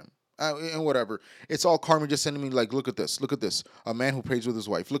Instagram. And whatever. It's all Carmen just sending me like, look at this. A man who prays with his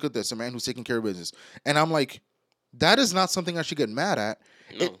wife. Look at this. A man who's taking care of business. And I'm like, that is not something I should get mad at.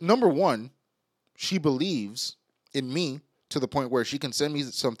 No. Number one, she believes in me to the point where she can send me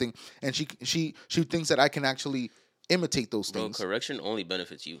something and she thinks that I can actually imitate those Bro, things. correction only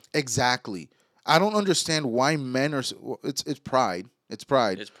benefits you. Exactly. I don't understand why men are. It's pride. It's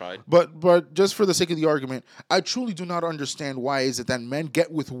pride. It's pride. But just for the sake of the argument, I truly do not understand why is it that men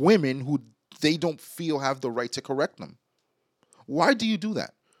get with women who they don't feel have the right to correct them. Why do you do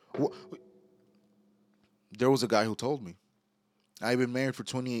that? There was a guy who told me, I've been married for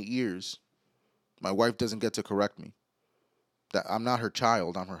 28 years. My wife doesn't get to correct me. That I'm not her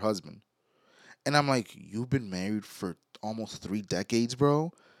child, I'm her husband. And I'm like, you've been married for almost 3 decades,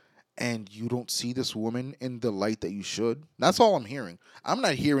 bro, and you don't see this woman in the light that you should. That's all I'm hearing. I'm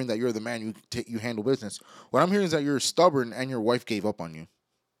not hearing that you're the man you handle business. What I'm hearing is that you're stubborn and your wife gave up on you.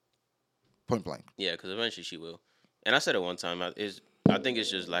 Point blank. Yeah, because eventually she will. And I said it one time. I think it's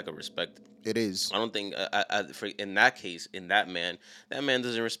just lack of respect. It is. I don't think in that case, in that man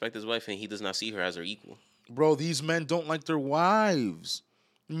doesn't respect his wife, and he does not see her as her equal. Bro, these men don't like their wives.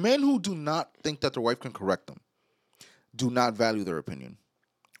 Men who do not think that their wife can correct them do not value their opinion.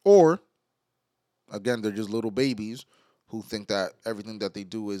 Or, again, they're just little babies who think that everything that they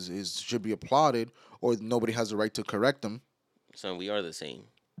do is should be applauded, or nobody has the right to correct them. Son, we are the same.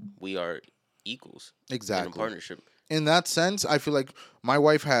 We are equals. Exactly. In a partnership. In that sense, I feel like my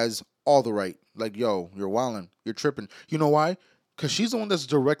wife has all the right. Like, yo, you're wilding, you're tripping. You know why? Because she's the one that's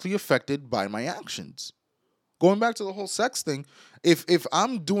directly affected by my actions. Going back to the whole sex thing, if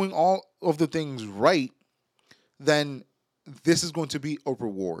I'm doing all of the things right, then this is going to be a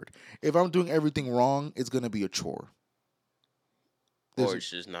reward. If I'm doing everything wrong, it's going to be a chore. Or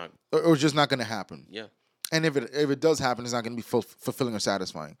it's just not. Or it's just not going to happen. Yeah. And if it does happen, it's not going to be fulfilling or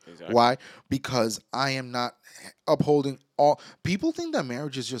satisfying. Exactly. Why? Because I am not upholding all. People think that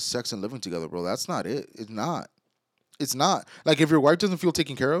marriage is just sex and living together, bro. That's not it. It's not. It's not. Like, if your wife doesn't feel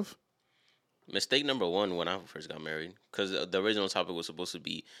taken care of. Mistake number one when I first got married, because the original topic was supposed to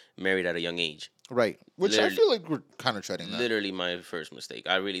be married at a young age. Right. Which I feel like we're kind of treading that. Literally my first mistake.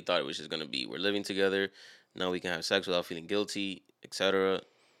 I really thought it was just going to be, we're living together. Now we can have sex without feeling guilty, etc.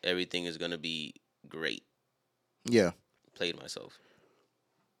 Everything is going to be great. Yeah. Played myself.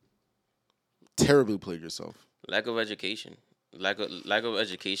 Terribly played yourself. Lack of education. Lack of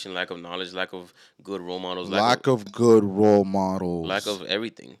education, lack of knowledge, lack of good role models. Lack of good role models. Lack of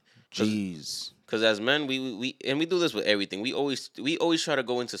everything. Jeez. Because as men, we do this with everything. We always try to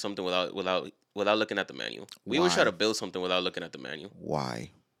go into something without looking at the manual. We always try to build something without looking at the manual. Why?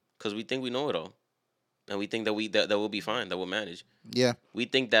 Because we think we know it all, and we think that that we'll be fine, that we'll manage. Yeah. We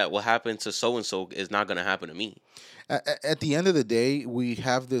think that what happened to so and so is not gonna happen to me. At the end of the day, we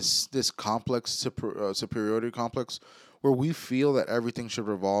have this complex superiority complex where we feel that everything should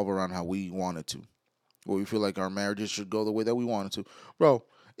revolve around how we want it to, where we feel like our marriages should go the way that we want it to, bro.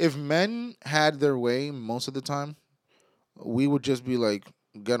 If men had their way most of the time, we would just be like,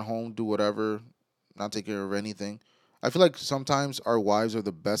 get home, do whatever, not take care of anything. I feel like sometimes our wives are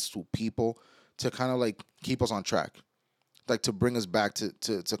the best people to kind of like keep us on track, like to bring us back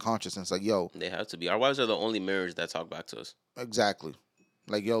to consciousness. Like, yo, they have to be. Our wives are the only mirrors that talk back to us. Exactly.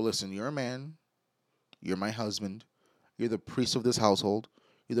 Like, yo, listen, you're a man. You're my husband. You're the priest of this household.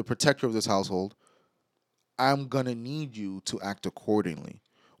 You're the protector of this household. I'm going to need you to act accordingly.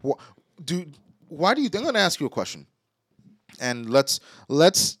 Why do you think? I'm going to ask you a question. And let's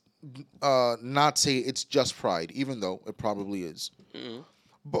not say it's just pride, even though it probably is. Mm-hmm.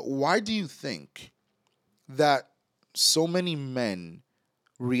 But why do you think that so many men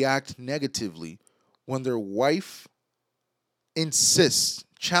react negatively when their wife insists,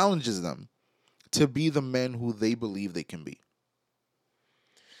 challenges them to be the men who they believe they can be?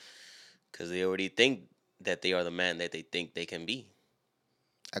 Because they already think that they are the man that they think they can be.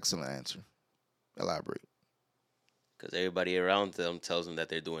 Excellent answer. Elaborate. Because everybody around them tells them that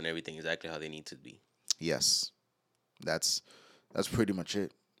they're doing everything exactly how they need to be. Yes. That's pretty much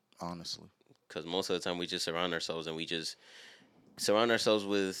it, honestly. Because most of the time we just surround ourselves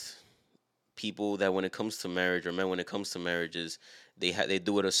with people that when it comes to marriage, or men when it comes to marriages, they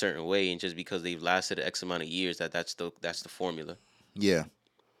do it a certain way, and just because they've lasted X amount of years, that's the formula. Yeah.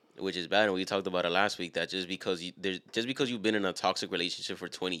 Which is bad, and we talked about it last week. That just because you've been in a toxic relationship for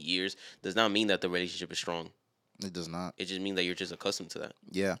 20 years does not mean that the relationship is strong. It does not. It just means that you're just accustomed to that.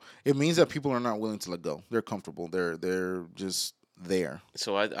 Yeah, it means that people are not willing to let go. They're comfortable. They're just there.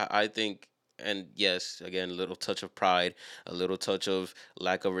 So I think, and yes, again, a little touch of pride, a little touch of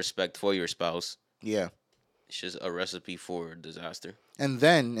lack of respect for your spouse. Yeah, it's just a recipe for disaster. And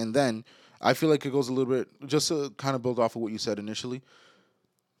then I feel like it goes a little bit, just to kind of build off of what you said initially.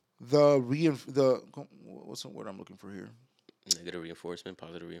 What's the word I'm looking for here? Negative reinforcement,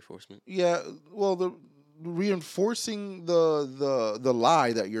 positive reinforcement. Yeah, well, the reinforcing the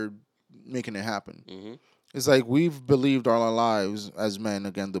lie that you're making it happen. Mm-hmm. It's like we've believed all our lives as men,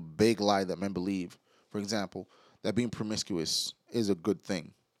 again, the big lie that men believe, for example, that being promiscuous is a good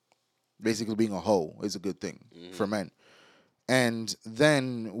thing. Basically, being a hoe is a good thing for men. And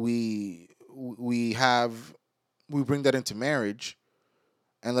then we we bring that into marriage,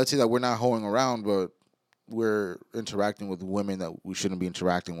 and let's say that we're not hoeing around, but we're interacting with women that we shouldn't be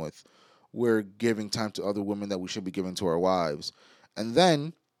interacting with. We're giving time to other women that we should be giving to our wives. And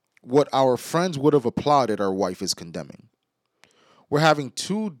then what our friends would have applauded, our wife is condemning. We're having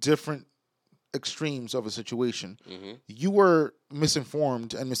two different extremes of a situation. Hmm. You were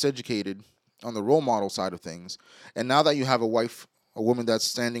misinformed and miseducated on the role model side of things. And now that you have a wife, a woman that's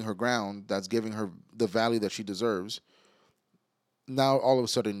standing her ground, that's giving her the value that she deserves, now all of a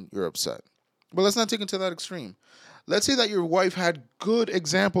sudden you're upset. But let's not take it to that extreme. Let's say that your wife had good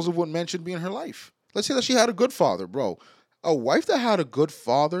examples of what men should be in her life. Let's say that she had a good father, bro. A wife that had a good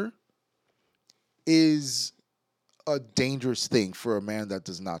father is a dangerous thing for a man that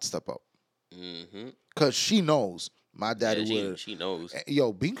does not step up. Hmm. Cause she knows my daddy Yeah, she would. she knows.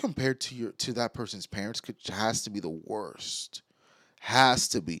 Yo, being compared to that person's parents has to be the worst. Has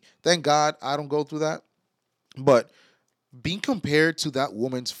to be. Thank God I don't go through that. But being compared to that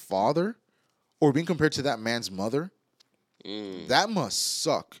woman's father or being compared to that man's mother, Mm. that must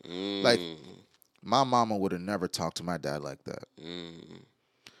suck. Like Mm. my mama would have never talked to my dad like that. Mm.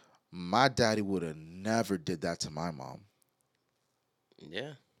 My daddy would have never did that to my mom.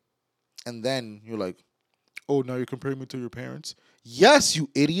 Yeah. And then you're like, "Oh, now you're comparing me to your parents?" Yes, you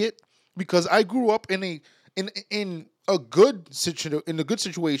idiot. Because I grew up in a good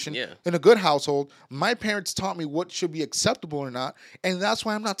situation, Yeah. in a good household. My parents taught me what should be acceptable or not, and that's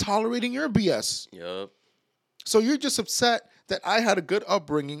why I'm not tolerating your BS. Yup. So you're just upset that I had a good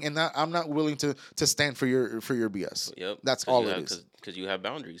upbringing and that I'm not willing to stand for your BS. Yep. That's Cause all you it have, is. Cause you have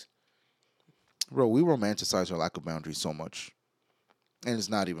boundaries. Bro, we romanticize our lack of boundaries so much, and it's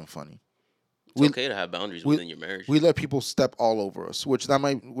not even funny. It's We okay to have boundaries we within your marriage. we let people step all over us, which that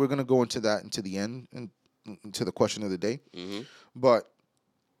might we're gonna go into that into the end and into the question of the day. Hmm. But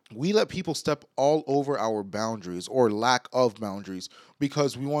we let people step all over our boundaries or lack of boundaries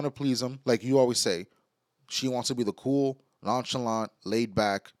because we want to please them. Like you always say, she wants to be the cool, nonchalant, laid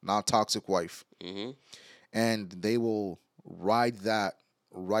back, non toxic wife, Hmm. and they will ride that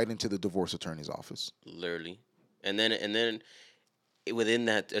right into the divorce attorney's office. Literally. And then within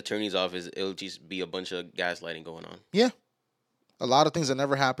that attorney's office, it'll just be a bunch of gaslighting going on. Yeah, a lot of things that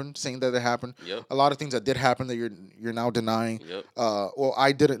never happened, saying that it happened. Yep. A lot of things that did happen that you're now denying. Yep. Well,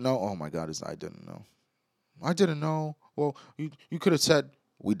 I didn't know. Oh my God, is I didn't know. I didn't know. Well, you could have said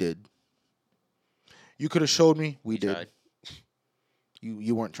we did. You could have showed me we We did. tried.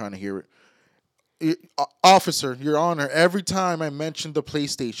 You weren't trying to hear it. Officer, Your Honor, every time I mentioned the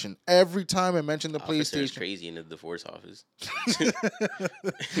PlayStation, every time I mentioned the Officer is PlayStation, crazy in the divorce office.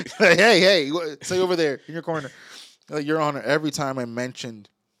 hey, stay over there in your corner. Your Honor, every time I mentioned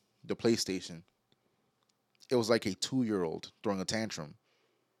the PlayStation, it was like a 2-year-old throwing a tantrum.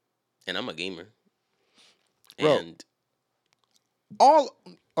 And I'm a gamer. Bro. And All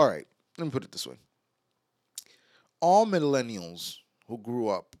right, let me put it this way. All millennials who grew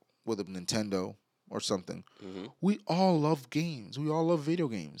up with a Nintendo or something, hmm we all love games. We all love video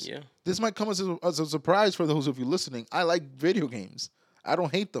games. yeah. This might come as a surprise for those of you listening. I like video games. I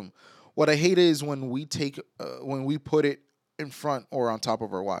don't hate them. What I hate is when we put it in front or on top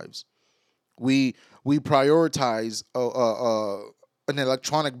of our wives. We prioritize an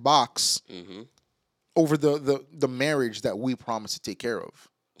electronic box hmm over the marriage that we promise to take care of.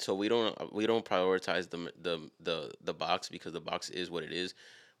 So we don't prioritize the box because the box is what it is.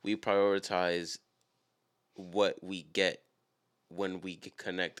 We prioritize what we get when we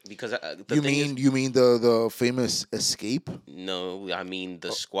connect because the You thing is mean you mean the famous Escape? no, I mean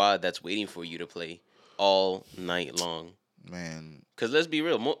the squad that's waiting for you to play all night long. Man, Because let's be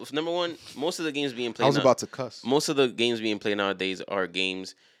real, number one, most of the games being I played was now, about to cuss. most of the games being played nowadays are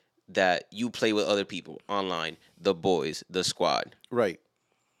games that you play with other people online, the boys, the squad. Right.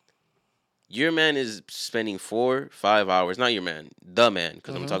 Your man is spending 4 5 hours, not your man, the man,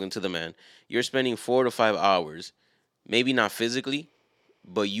 because I'm Mhm. talking to the man. You're spending 4 to 5 hours, maybe not physically,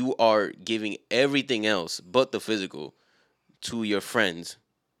 but you are giving everything else but the physical to your friends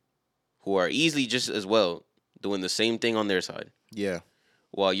who are easily just as well doing the same thing on their side. Yeah.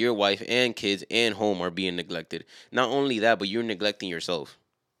 While your wife and kids and home are being neglected. Not only that, but you're neglecting yourself.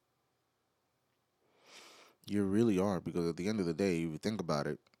 You really are, because at the end of the day, if you think about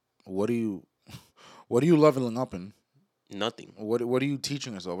it, what do you what are you leveling up in? Nothing. What are you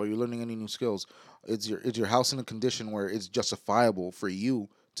teaching yourself? Are you learning any new skills? Is your house in a condition where it's justifiable for you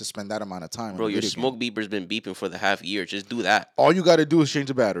to spend that amount of time in Bro, a your video smoke game? beeper's been beeping for the half year. Just do that. All you got to do is change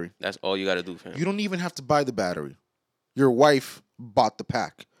the battery. That's all you gotta do, fam. You don't even have to buy the battery. Your wife bought the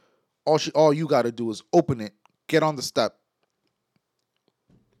pack. All you got to do is open it, get on the step.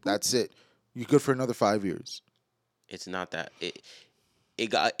 That's it. You're good for another 5 years. It's not that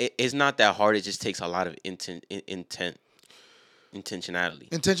it's not that hard. It just takes a lot of intentionality.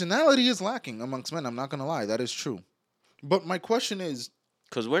 Intentionality is lacking amongst men. I'm not gonna lie, that is true. But my question is,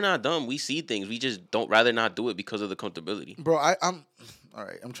 Because we're not dumb. We see things. We just don't rather not do it because of the comfortability. bro, I'm all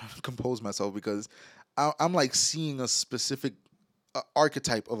right. I'm trying to compose myself because I'm like seeing a specific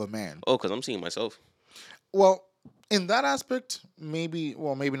archetype of a man. Oh, because I'm seeing myself. Well, in that aspect, maybe.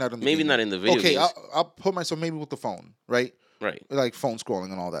 Well, maybe not in the Maybe gaming. not in the video Okay, games. I'll put myself maybe with the phone, right? Right. Like phone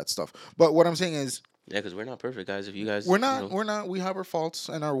scrolling and all that stuff. But what I'm saying is, Yeah, because we're not perfect, guys. If you guys, we're you not. know, We're not. We have our faults,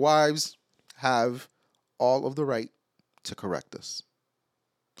 and our wives have all of the right to correct us.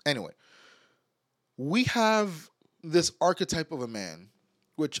 Anyway, we have this archetype of a man,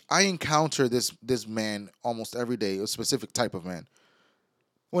 which I encounter this man almost every day, a specific type of man.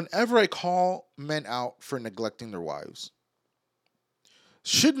 Whenever I call men out for neglecting their wives,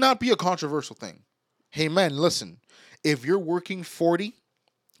 should not be a controversial thing. Hey men, listen, if you're working 40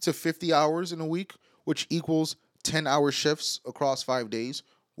 to 50 hours in a week, which equals 10-hour shifts across 5 days,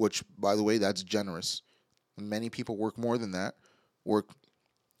 which by the way, that's generous. Many people work more than that, work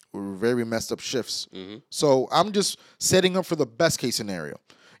very messed up shifts. So I'm just setting up for the best case scenario.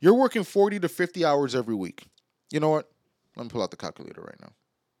 You're working 40 to 50 hours every week. You know what? Let me pull out the calculator right now.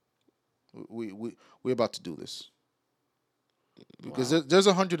 We're about to do this because wow. there's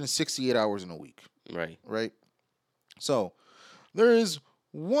 168 hours in a week, Right. right? So there is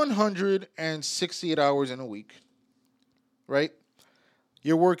 168 hours in a week, right?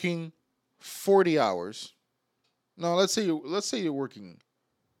 You're working 40 hours. No, let's say you're working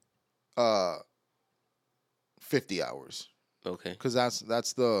 50 hours Okay. because that's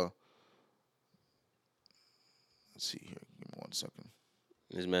the. Let's see here. Give me 1 second.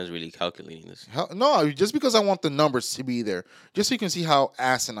 This man's really calculating this. No, just because I want the numbers to be there, just so you can see how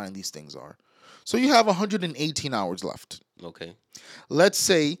asinine these things are. So you have 118 hours left. Okay. Let's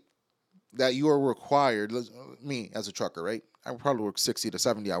say that you are required, me as a trucker, right? I would probably work 60 to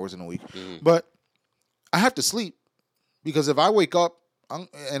 70 hours in a week. But I have to sleep because if I wake up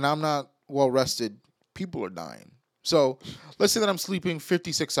and I'm not well rested, people are dying. So let's say that I'm sleeping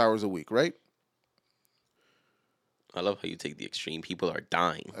 56 hours a week, right? I love how you take the extreme. People are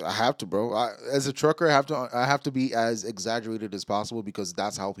dying. I have to, bro. As a trucker, I have to be as exaggerated as possible because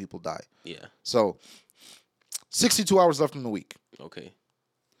that's how people die. Yeah. So 62 hours left in the week. Okay.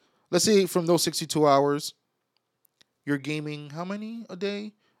 Let's say from those 62 hours, you're gaming how many a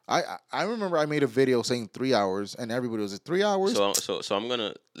day? I remember I made a video saying 3 hours, and everybody was at 3 hours. So I'm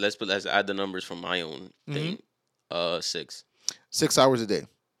gonna let's add the numbers from my own thing. 6. 6 hours a day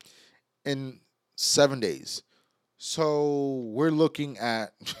in 7 days. So we're looking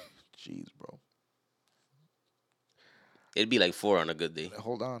at, jeez, bro. It'd be like 4 on a good day.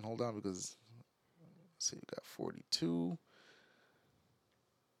 Hold on, because let's see, you got 42.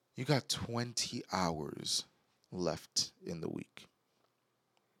 You got 20 hours left in the week.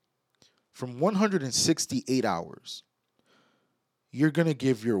 From 168 hours, you're going to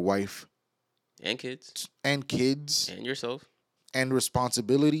give your wife And kids. and kids And yourself. and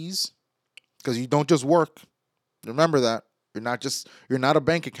responsibilities because you don't just work. Remember that. You're not a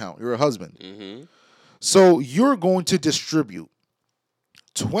bank account. You're a husband. Mm-hmm. So you're going to distribute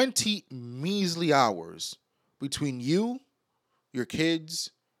 20 measly hours between you, your kids,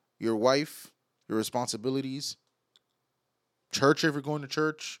 your wife, your responsibilities, church if you're going to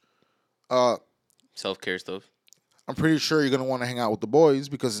church. Self-care stuff. I'm pretty sure you're going to want to hang out with the boys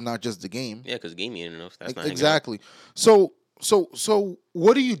because it's not just the game. Yeah, because gaming ain't enough. That's not Exactly. So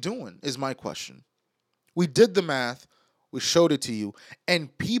what are you doing is my question. We did the math. We showed it to you.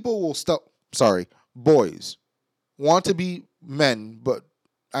 And people will boys want to be men, but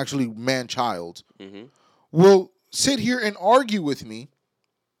actually man-child, will sit here and argue with me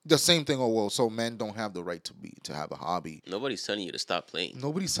the same thing. Oh, well, so men don't have the right to have a hobby. Nobody's telling you to stop playing.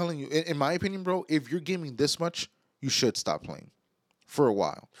 Nobody's telling you. In my opinion, bro, if you're gaming this much, you should stop playing for a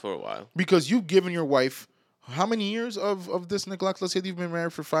while. Because you've given your wife how many years of this neglect? Let's say you've been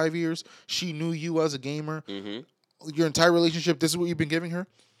married for 5 years. She knew you as a gamer. Your entire relationship, this is what you've been giving her.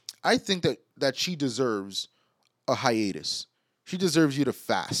 I think that she deserves a hiatus. She deserves you to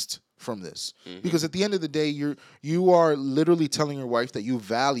fast from this. Because at the end of the day, you are literally telling your wife that you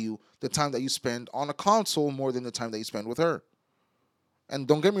value the time that you spend on a console more than the time that you spend with her. And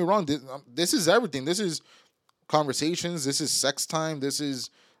don't get me wrong, this is everything. This is conversations. This is sex time. This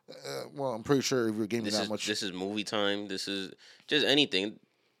is, well, I'm pretty sure if you're gaming that much. This is movie time. This is just anything.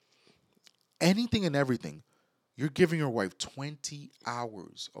 Anything and everything. You're giving your wife 20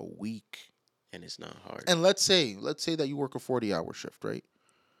 hours a week. And it's not hard. And let's say that you work a 40-hour shift, right?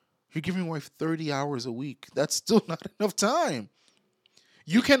 You're giving your wife 30 hours a week. That's still not enough time.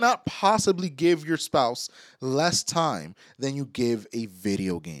 You cannot possibly give your spouse less time than you give a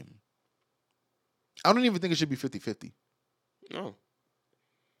video game. I don't even think it should be 50-50. No.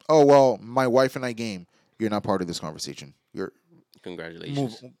 Oh, well, my wife and I game. You're not part of this conversation. You're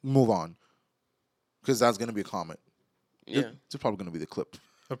Congratulations. move on. Because that's going to be a comment. Yeah. It's probably going to be the clip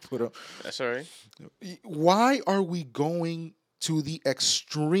I put up. That's all right. Why are we going to the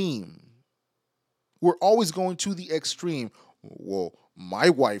extreme? We're always going to the extreme. Well, my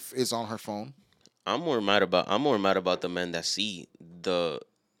wife is on her phone. I'm more mad about the men that see the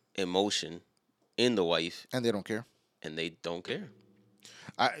emotion in the wife And they don't care. and they don't care.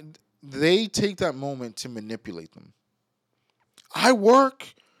 They take that moment to manipulate them. I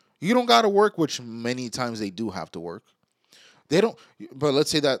work. You don't got to work, which many times they do have to work. They don't. But let's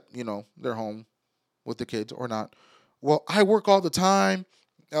say that, they're home with the kids or not. Well, I work all the time.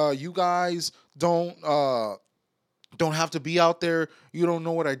 You guys don't have to be out there. You don't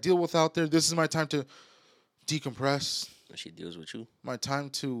know what I deal with out there. This is my time to decompress. She deals with you. My time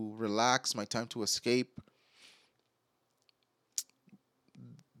to relax. My time to escape.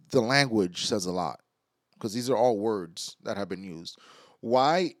 The language says a lot because these are all words that have been used.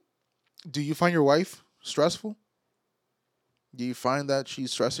 Why do you find your wife stressful? Do you find that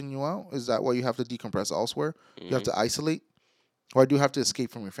she's stressing you out? Is that why you have to decompress elsewhere? Mm-hmm. You have to isolate? Or do you have to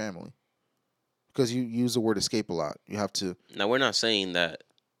escape from your family? Because you use the word escape a lot. You have to. Now, we're not saying that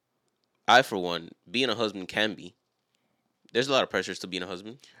I, for one, being a husband can be. There's a lot of pressures to being a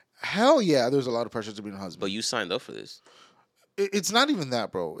husband. Hell yeah, there's a lot of pressure to being a husband. But you signed up for this. It's not even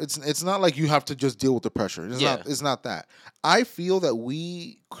that, bro. It's not like you have to just deal with the pressure. It's not that. I feel that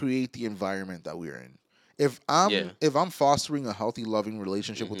we create the environment that we're in. If I'm fostering a healthy, loving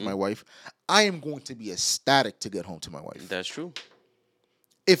relationship with my wife, I am going to be ecstatic to get home to my wife. That's true.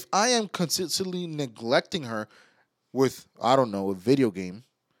 If I am consistently neglecting her with, I don't know, a video game,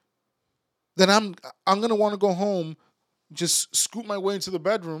 then I'm gonna want to go home, just scoot my way into the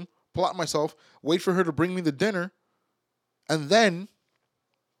bedroom, plot myself, wait for her to bring me the dinner, and then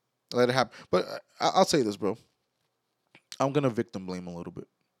let it happen. But I'll say this, bro. I'm gonna victim blame a little bit.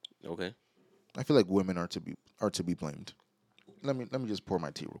 Okay. I feel like women are to be blamed. Let me just pour my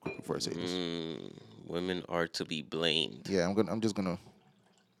tea real quick before I say this. Women are to be blamed. Yeah, I'm just gonna.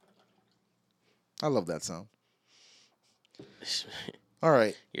 I love that sound. All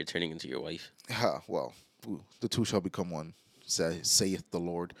right. You're turning into your wife. Well, the two shall become one, saith the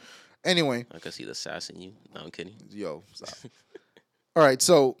Lord. Anyway. I can see the sass in you. No, I'm kidding. Yo, stop. All right,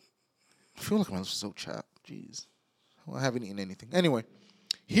 so I feel like I'm so chapped. Jeez. I haven't eaten anything. Anyway,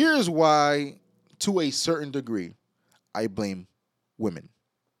 here's why, to a certain degree, I blame women.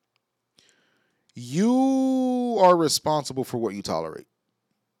 You are responsible for what you tolerate.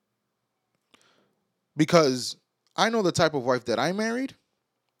 Because I know the type of wife that I married.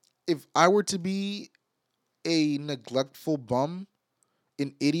 If I were to be a neglectful bum,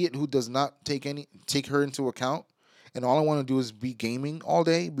 an idiot who does not take her into account, and all I want to do is be gaming all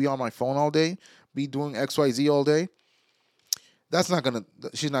day, be on my phone all day, be doing XYZ all day,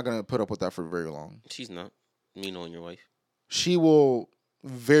 she's not gonna put up with that for very long. She's not. Me knowing your wife. She will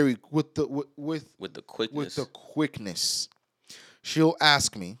with the quickness. With the quickness. She'll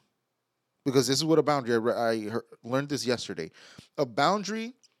ask me, because this is what a boundary, I learned this yesterday. A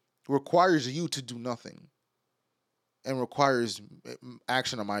boundary requires you to do nothing and requires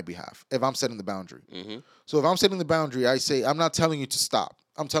action on my behalf if I'm setting the boundary. Mm-hmm. So if I'm setting the boundary, I say, I'm not telling you to stop.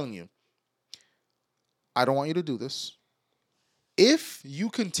 I'm telling you, I don't want you to do this. If you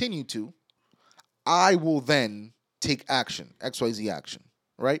continue to, I will then take action, XYZ action,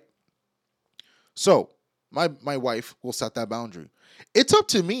 right? So my wife will set that boundary. It's up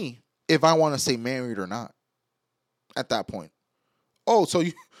to me if I want to stay married or not at that point. Oh, so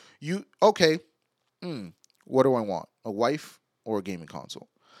you okay. What do I want? A wife or a gaming console?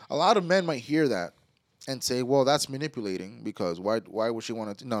 A lot of men might hear that and say, well, that's manipulating because why would she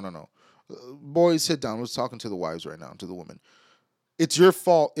want to? No. Boys, sit down. We're talking to the wives right now, to the women. It's your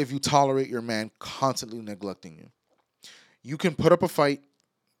fault if you tolerate your man constantly neglecting you. You can put up a fight.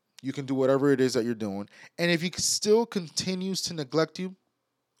 You can do whatever it is that you're doing. And if he still continues to neglect you,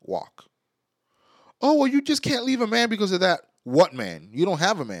 walk. Oh, well, you just can't leave a man because of that. What man? You don't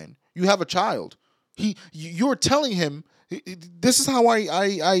have a man. You have a child. You're telling him, this is how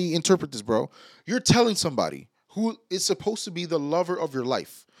I interpret this, bro. You're telling somebody who is supposed to be the lover of your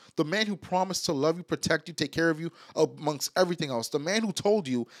life, the man who promised to love you, protect you, take care of you amongst everything else, the man who told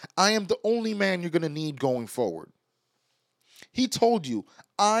you, I am the only man you're going to need going forward. He told you,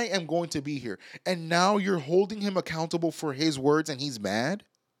 I am going to be here. And now you're holding him accountable for his words and he's mad?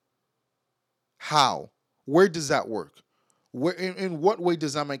 How? Where does that work? Where in what way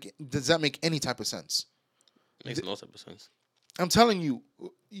does that make any type of sense? Makes no type of sense. I'm telling you,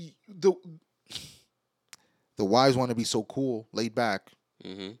 the wives want to be so cool, laid back,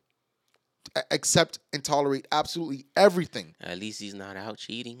 Hmm. accept and tolerate absolutely everything. At least he's not out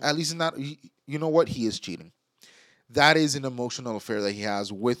cheating. At least not. You know what? He is cheating. That is an emotional affair that he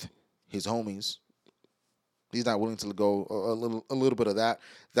has with his homies. He's not willing to go a little bit of that.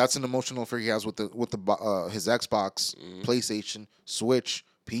 That's an emotional affair he has with his Xbox, PlayStation, Switch,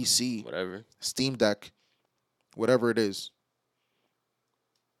 PC, Whatever. Steam Deck, whatever it is.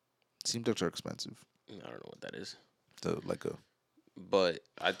 Steam Decks are expensive. I don't know what that is. Like a But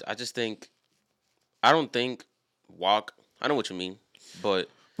I just think I don't think walk. I know what you mean, but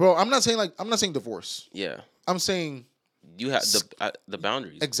bro. I'm not saying divorce. yeah, I'm saying you have the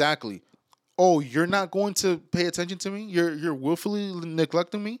boundaries. exactly. Oh, you're not going to pay attention to me? You're willfully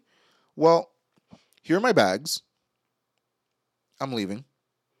neglecting me? Well, here are my bags. I'm leaving.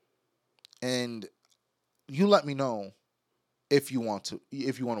 And you let me know if you want to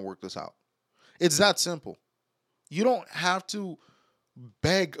work this out. It's that simple. You don't have to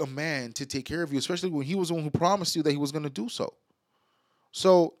beg a man to take care of you, especially when he was the one who promised you that he was going to do so.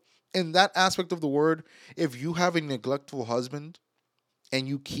 So, in that aspect of the word, if you have a neglectful husband and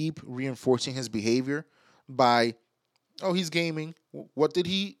you keep reinforcing his behavior by, oh, he's gaming. What did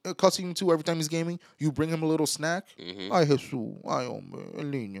he cussing you to every time he's gaming? You bring him a little snack. Hmm. Ay, Jesús. Ay, hombre, el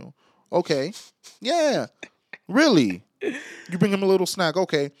niño. Okay. Yeah. Really? You bring him a little snack.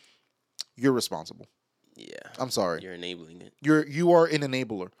 Okay. You're responsible. Yeah, I'm sorry. you're enabling it. You are an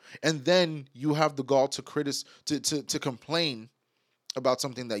enabler. And then you have the gall to to complain about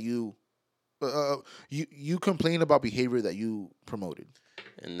something that you complain about behavior that you promoted.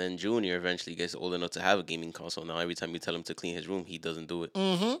 And then Junior eventually gets old enough to have a gaming console. Now every time you tell him to clean his room, he doesn't do it.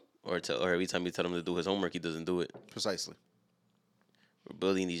 Mm-hmm. Or every time you tell him to do his homework, he doesn't do it. Precisely. We're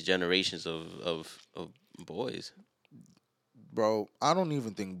building these generations of boys. Bro, I don't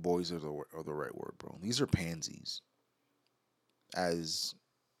even think boys are the right word, bro. These are pansies, as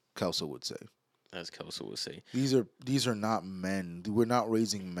Kelso would say. As Kelso would say. These are not men. We're not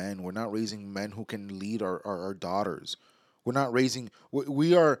raising men. We're not raising men who can lead our daughters. We're not raising.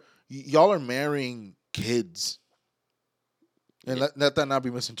 We are. Y'all are marrying kids. And let that not be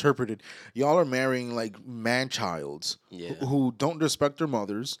misinterpreted. Y'all are marrying like man-childs Yeah. who don't respect their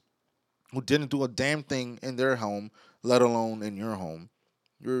mothers, who didn't do a damn thing in their home, let alone in your home.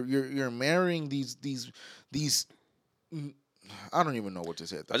 You're marrying these. I don't even know what to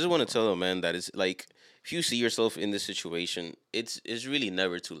say. I just want to tell them, man, that it's like if you see yourself in this situation, it's really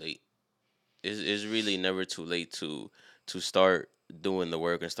never too late. It's really never too late to start doing the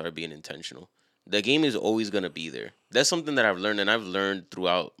work and start being intentional. The game is always gonna be there. That's something that I've learned, and I've learned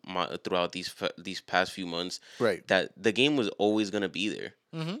throughout these past few months. Right. That the game was always gonna be there.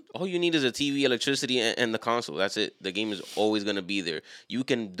 Mm-hmm. All you need is a TV, electricity, and the console. That's it. The game is always gonna be there. You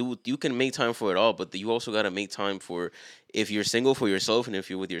can make time for it all, but you also gotta make time for if you're single for yourself, and if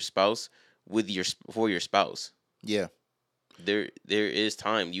you're with your spouse, for your spouse. Yeah. There is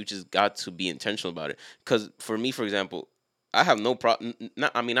time. You just got to be intentional about it. Because for me, for example, I have no problem.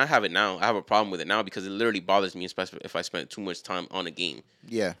 I mean, I have it now. I have a problem with it now because it literally bothers me, especially if I spend too much time on a game.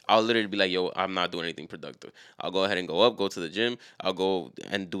 Yeah. I'll literally be like, yo, I'm not doing anything productive. I'll go ahead and go to the gym. I'll go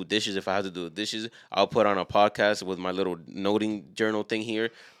and do dishes if I have to do the dishes. I'll put on a podcast with my little noting journal thing here.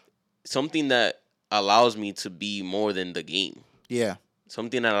 Something that allows me to be more than the game. Yeah.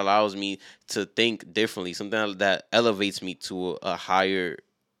 Something that allows me to think differently. Something that elevates me to a higher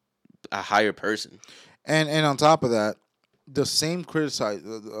person. And on top of that, the same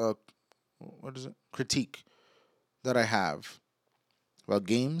critique that I have about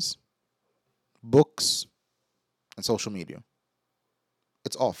games, books, and social media.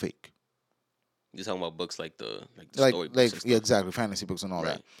 It's all fake. You're talking about books like the Like story books. And yeah, stuff. exactly, fantasy books and all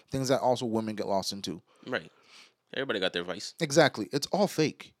that. Right. Things that also women get lost into. Right. Everybody got their vice. Exactly. It's all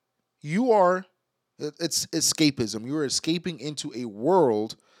fake. It's escapism. You're escaping into a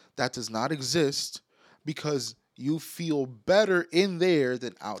world that does not exist because you feel better in there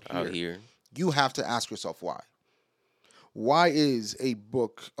than out here. Out here. You have to ask yourself why. Why is a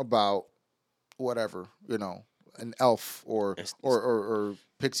book about whatever, an elf or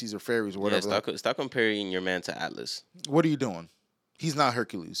pixies or fairies or whatever? Yeah, stop comparing your man to Atlas. What are you doing? He's not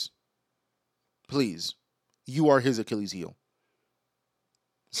Hercules. Please. You are his Achilles heel.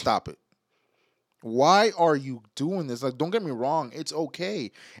 Stop it. Why are you doing this? Like, don't get me wrong, it's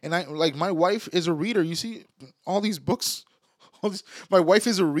okay. And my wife is a reader. You see all these books. My wife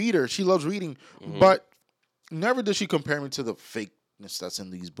is a reader. She loves reading, but never does she compare me to the fake greatness that's in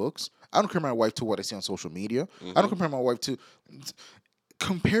these books. I don't compare my wife to what I see on social media. I don't Hmm. compare my wife to.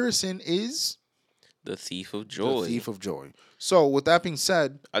 Comparison is The thief of the joy. thief of joy. So, with that being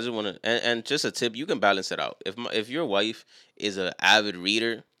said, I just want to, and just a tip, you can balance it out. If your wife is an avid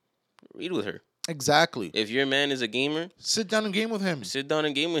reader, read with her. exactly, If your man is a gamer, sit down and game with him. sit down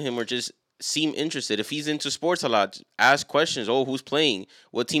and game with him, or just seem interested. If he's into sports a lot, ask questions. Oh, who's playing?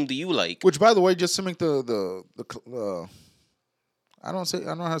 What team do you like? Which, by the way, just to make I don't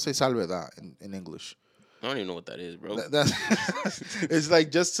know how to say salvedad in English. I don't even know what that is, bro. That's it's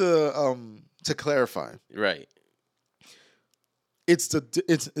like just to clarify. Right. It's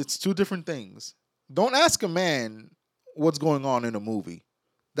two different things. Don't ask a man what's going on in a movie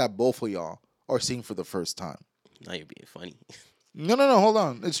that both of y'all are seeing for the first time. Now you're being funny. No. Hold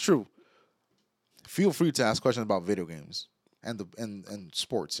on. It's true. Feel free to ask questions about video games and and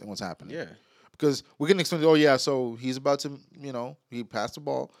sports and what's happening. Yeah. Because we can explain. Oh yeah, so he's about to, he passed the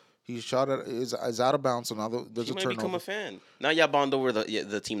ball. He shot it. Is out of bounds. So now there's He a might become turnover. a fan. Now y'all bond over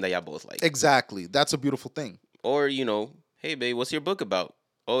the team that y'all both like. Exactly. That's a beautiful thing. Or, hey babe, what's your book about?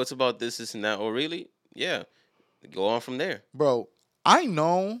 Oh, it's about this, and that. Oh, really? Yeah. Go on from there. Bro, I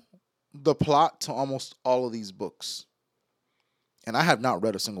know the plot to almost all of these books, and I have not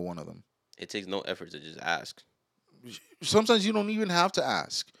read a single one of them. It takes no effort to just ask. Sometimes you don't even have to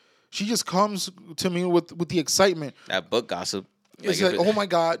ask. She just comes to me with the excitement. That book gossip. It's if like, oh my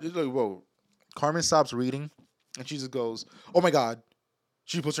God. It's like, whoa. Carmen stops reading, and she just goes, oh my God.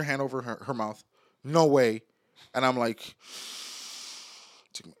 She puts her hand over her mouth. No way. And I'm like,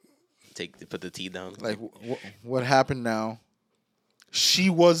 put the tea down. like, what happened now? She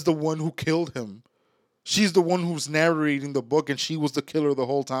was the one who killed him. She's the one who's narrating the book, and she was the killer the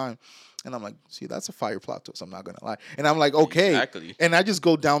whole time. And I'm like, see, that's a fire plot twist. I'm not gonna lie. And I'm like, okay. Exactly. And I just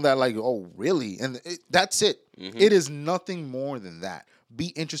go down that like, oh, really? And that's it. Mhm. It is nothing more than that. Be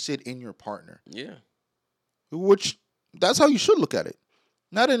interested in your partner, Yeah. which that's how you should look at it.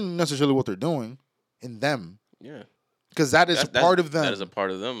 Not in necessarily what they're doing, in them, Yeah. because that is a part of them. That is a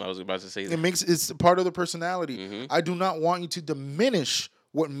part of them. I was about to say that. It's a part of the personality. Mhm. I do not want you to diminish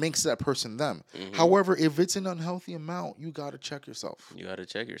what makes that person them. Mhm. However, if it's an unhealthy amount, you got to check yourself. You got to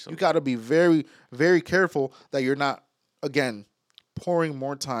check yourself. You got to be very, very careful that you're not, again, pouring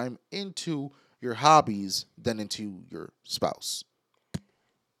more time into your hobbies than into your spouse.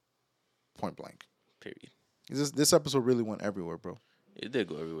 Point blank. Period. This episode really went everywhere, bro. It did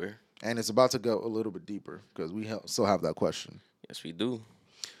go everywhere. And it's about to go a little bit deeper because we still have that question. Yes, we do.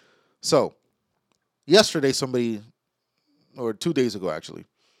 So, yesterday, somebody, or 2 days ago actually,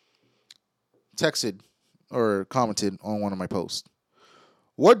 texted or commented on one of my posts.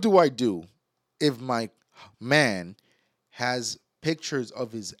 What do I do if my man has pictures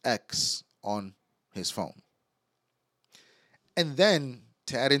of his ex on his phone? And then,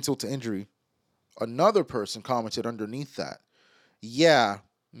 to add insult to injury, another person commented underneath that, yeah,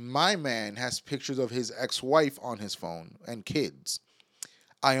 my man has pictures of his ex-wife on his phone and kids.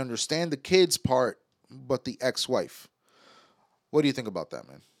 I understand the kids part, but the ex-wife. What do you think about that,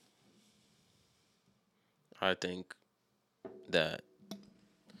 man? I think that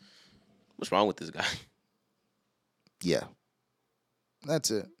what's wrong with this guy? Yeah.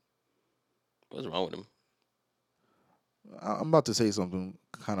 That's it. What's wrong with him? I'm about to say something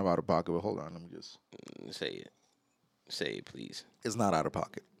kind of out of pocket, but hold on. Let me just. Say it. Say it, please. It's not out of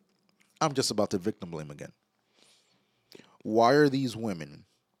pocket. I'm just about to victim blame again. Why are these women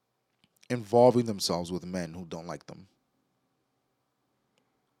involving themselves with men who don't like them?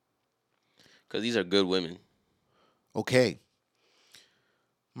 Because these are good women. Okay.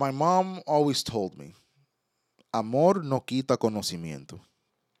 My mom always told me, amor no quita conocimiento.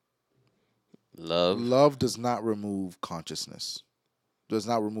 Love does not remove consciousness, does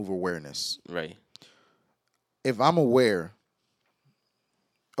not remove awareness. Right. If I'm aware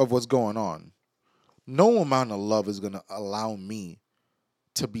of what's going on, no amount of love is going to allow me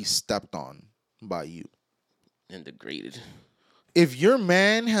to be stepped on by you. And degraded. If your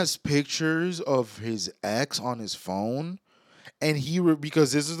man has pictures of his ex on his phone, and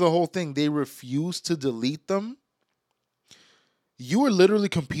because this is the whole thing, they refuse to delete them, you are literally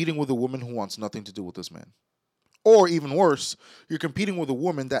competing with a woman who wants nothing to do with this man. Or even worse, you're competing with a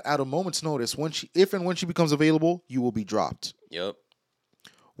woman that at a moment's notice, if and when she becomes available, you will be dropped. Yep.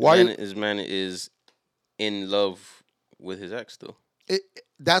 Why? His man is in love with his ex still.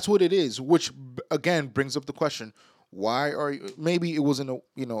 That's what it is, which again brings up the question: why are you? Maybe it wasn't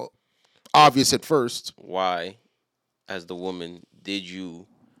obvious at first. Why, as the woman, did you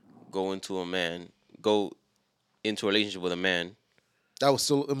go into a relationship with a man? That was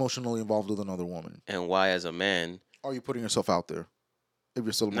still emotionally involved with another woman. And why, as a man, are you putting yourself out there? if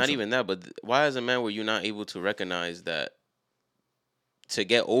you're still Not emotional. even that, but why as a man were you not able to recognize that to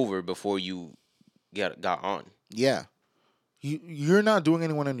get over before you got on? Yeah, you're not doing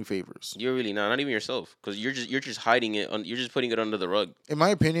anyone any favors. You're really not even yourself, because you're just hiding it. You're just putting it under the rug. In my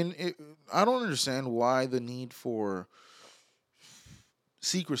opinion, I don't understand why the need for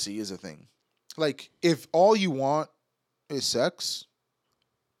secrecy is a thing. Like, if all you want is sex,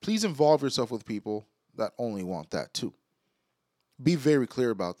 please involve yourself with people that only want that too. Be very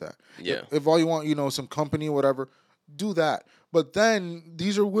clear about that. Yeah, If all you want, some company or whatever, do that. But then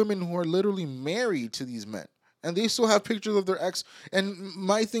these are women who are literally married to these men, and they still have pictures of their ex. And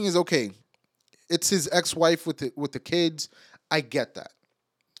my thing is, okay, it's his ex-wife with the kids. I get that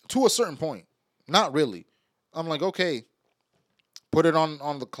to a certain point. Not really. I'm like, okay, put it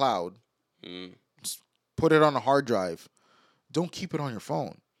on the cloud, mm, put it on a hard drive. Don't keep it on your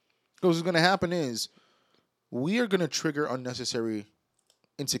phone. Because what's going to happen is we are going to trigger unnecessary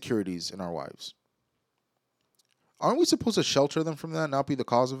insecurities in our wives. Aren't we supposed to shelter them from that, not be the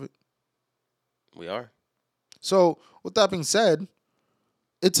cause of it? we are. So, with that being said,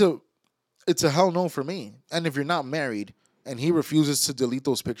 it's a hell no for me. And if you're not married and he refuses to delete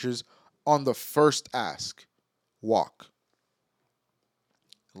those pictures on the first ask, walk.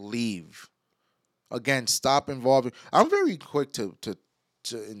 Leave. Again, stop involving. I'm very quick to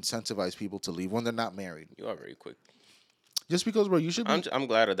incentivize people to leave when they're not married. You are very quick. Just because, bro, you should be. I'm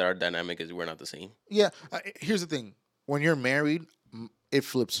glad that our dynamic is we're not the same. Yeah. Here's the thing: when you're married, it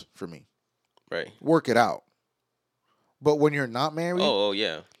flips for me. Right. Work it out. But when you're not married, Oh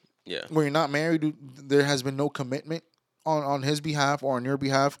yeah, yeah. when you're not married, there has been no commitment on his behalf or on your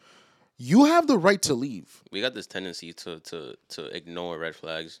behalf. You have the right to leave, We got this tendency to ignore red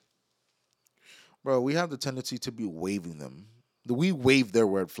flags. bro. We have the tendency to be waving them. We wave their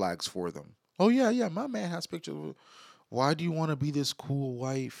red flags for them. Oh yeah, my man has pictures. Why do you want to be this cool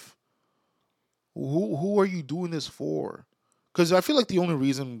wife? Who are you doing this for? Because I feel like the only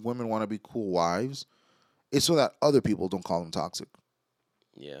reason women want to be cool wives is so that other people don't call them toxic.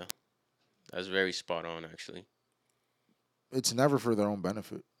 Yeah, that's very spot on. Actually, It's never for their own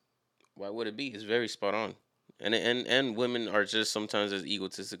benefit. why would it be? It's very spot on. And women are just sometimes as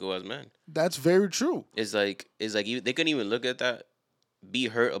egotistical as men. That's very true. It's like they couldn't even look at that, be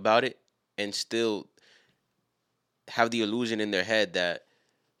hurt about it, and still have the illusion in their head that,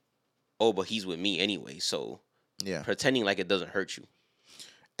 oh, but he's with me anyway, so Yeah. pretending like it doesn't hurt you.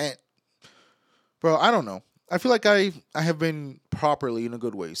 And bro, I don't know. I feel like I have been properly, in a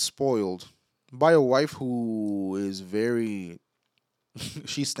good way, spoiled by a wife who is very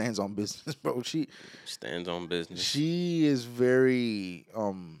she stands on business, bro. Stands on business. She is very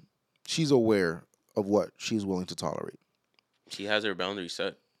she's aware of what she's willing to tolerate. She has her boundaries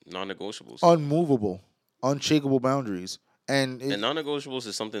set, non-negotiables. Unmovable, unshakable boundaries. And And non-negotiables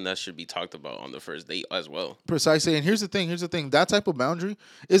is something that should be talked about on the first date as well. precisely, and here's the thing. That type of boundary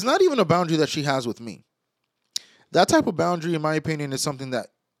is not even a boundary that she has with me. That type of boundary, in my opinion, is something that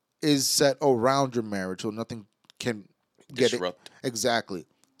is set around your marriage, so nothing can get Disrupt. it. Exactly.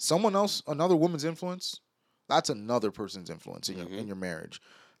 Someone else, another woman's influence, that's another person's influence in Mm-hmm. your marriage.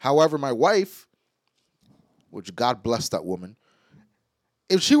 However, my wife, which God bless that woman,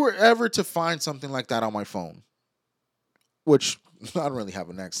 if she were ever to find something like that on my phone, which I don't really have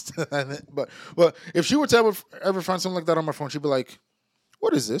a next, but if she were to ever find something like that on my phone, she'd be like,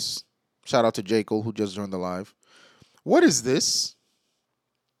 "What is this?" Shout out to J. Cole who just joined the live. What is this?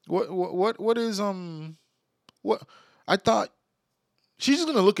 What is what? I thought she's just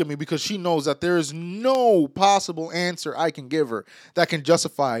gonna look at me because she knows that there is no possible answer I can give her that can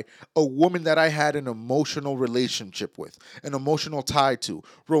justify a woman that I had an emotional relationship with, an emotional tie to,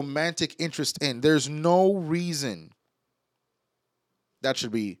 romantic interest in. There's no reason that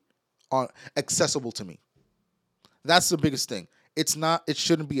should be accessible to me. That's the biggest thing. It's not. It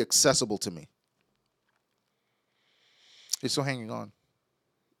shouldn't be accessible to me. It's still hanging on.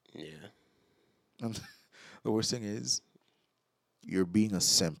 Yeah. And the worst thing is, you're being a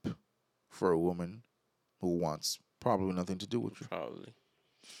simp for a woman who wants probably nothing to do with you. Probably.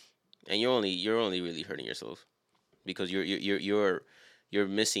 And you're only really hurting yourself because you're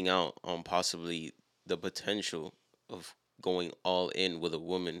missing out on possibly the potential of going all in with a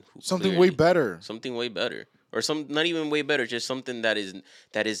woman who Something way clearly- better. something way better, or some not even way better, just something that is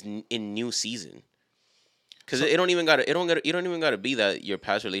in new season. Because it don't even gotta be that your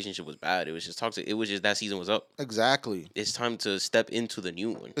past relationship was bad. It was just toxic. It was just that season was up. Exactly. It's time to step into the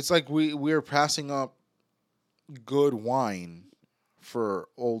new one. It's like we're passing up good wine for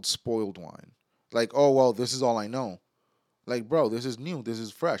old spoiled wine. Like, oh well, this is all I know. Like, bro, this is new. This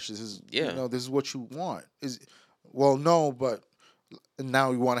is fresh. This is Yeah. this is what you want. Well, no, but And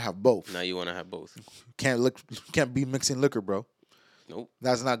now you want to have both. Now you want to have both. Can't be mixing liquor, bro. Nope.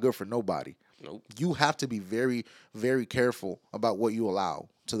 That's not good for nobody. Nope. You have to be very, very careful about what you allow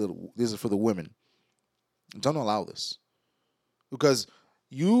this is for the women. Don't allow this. Because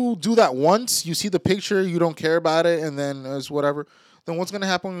you do that once, you see the picture, you don't care about it, and then it's whatever. Then what's gonna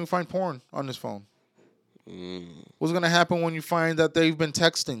happen when you find porn on this phone? What's gonna happen when you find that they've been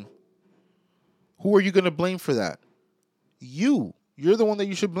texting? Who are you gonna blame for that? You. You're the one that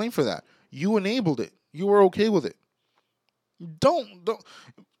you should blame for that. You enabled it. You were okay with it. Don't.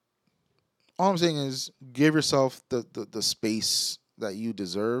 All I'm saying is give yourself the space that you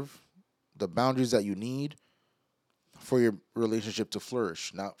deserve, the boundaries that you need for your relationship to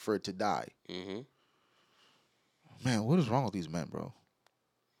flourish, not for it to die. Mm-hmm. Man, what is wrong with these men, bro?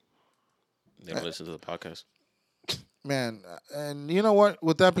 They don't listen to the podcast. Man, and you know what?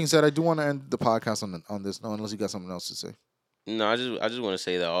 With that being said, I do want to end the podcast on this note, unless you got something else to say. No, I just want to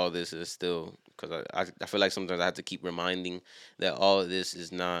say that all this is still, because I feel like sometimes I have to keep reminding that all of this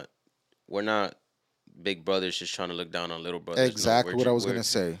is not, we're not big brothers just trying to look down on little brothers. Exactly No, what I was gonna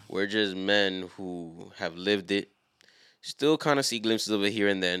say. We're just men who have lived it, still kind of see glimpses of it here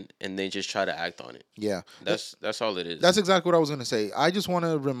and then they just try to act on it. Yeah, That's all it is. that's exactly what I was gonna say. I just want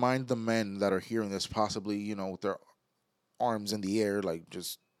to remind the men that are hearing this, possibly, with their arms in the air, like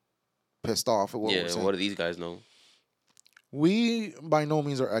just pissed off at what we're saying. What do these guys know? We by no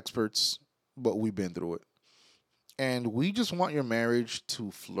means are experts, but we've been through it. And we just want your marriage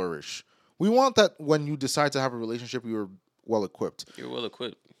to flourish. We want that when you decide to have a relationship, you're well equipped. You're well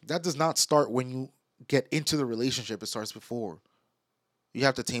equipped. That does not start when you get into the relationship, it starts before. You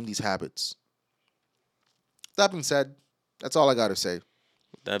have to tame these habits. That being said, that's all I got to say.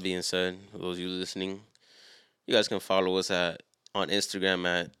 That being said, for those of you listening, you guys can follow us on Instagram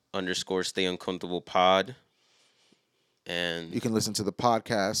at _stayuncomfortablepod. And you can listen to the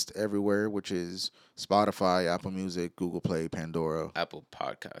podcast everywhere, which is Spotify, Apple Music, Google Play, Pandora. Apple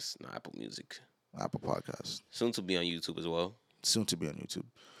Podcasts, not Apple Music. Apple Podcasts. Soon to be on YouTube as well. Soon to be on YouTube.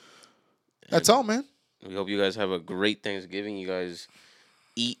 That's all, man. We hope you guys have a great Thanksgiving. You guys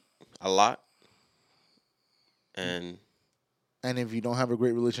eat a lot. And if you don't have a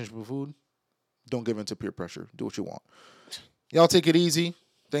great relationship with food, don't give in to peer pressure. Do what you want. Y'all take it easy.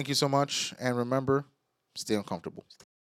 Thank you so much. And remember, stay uncomfortable.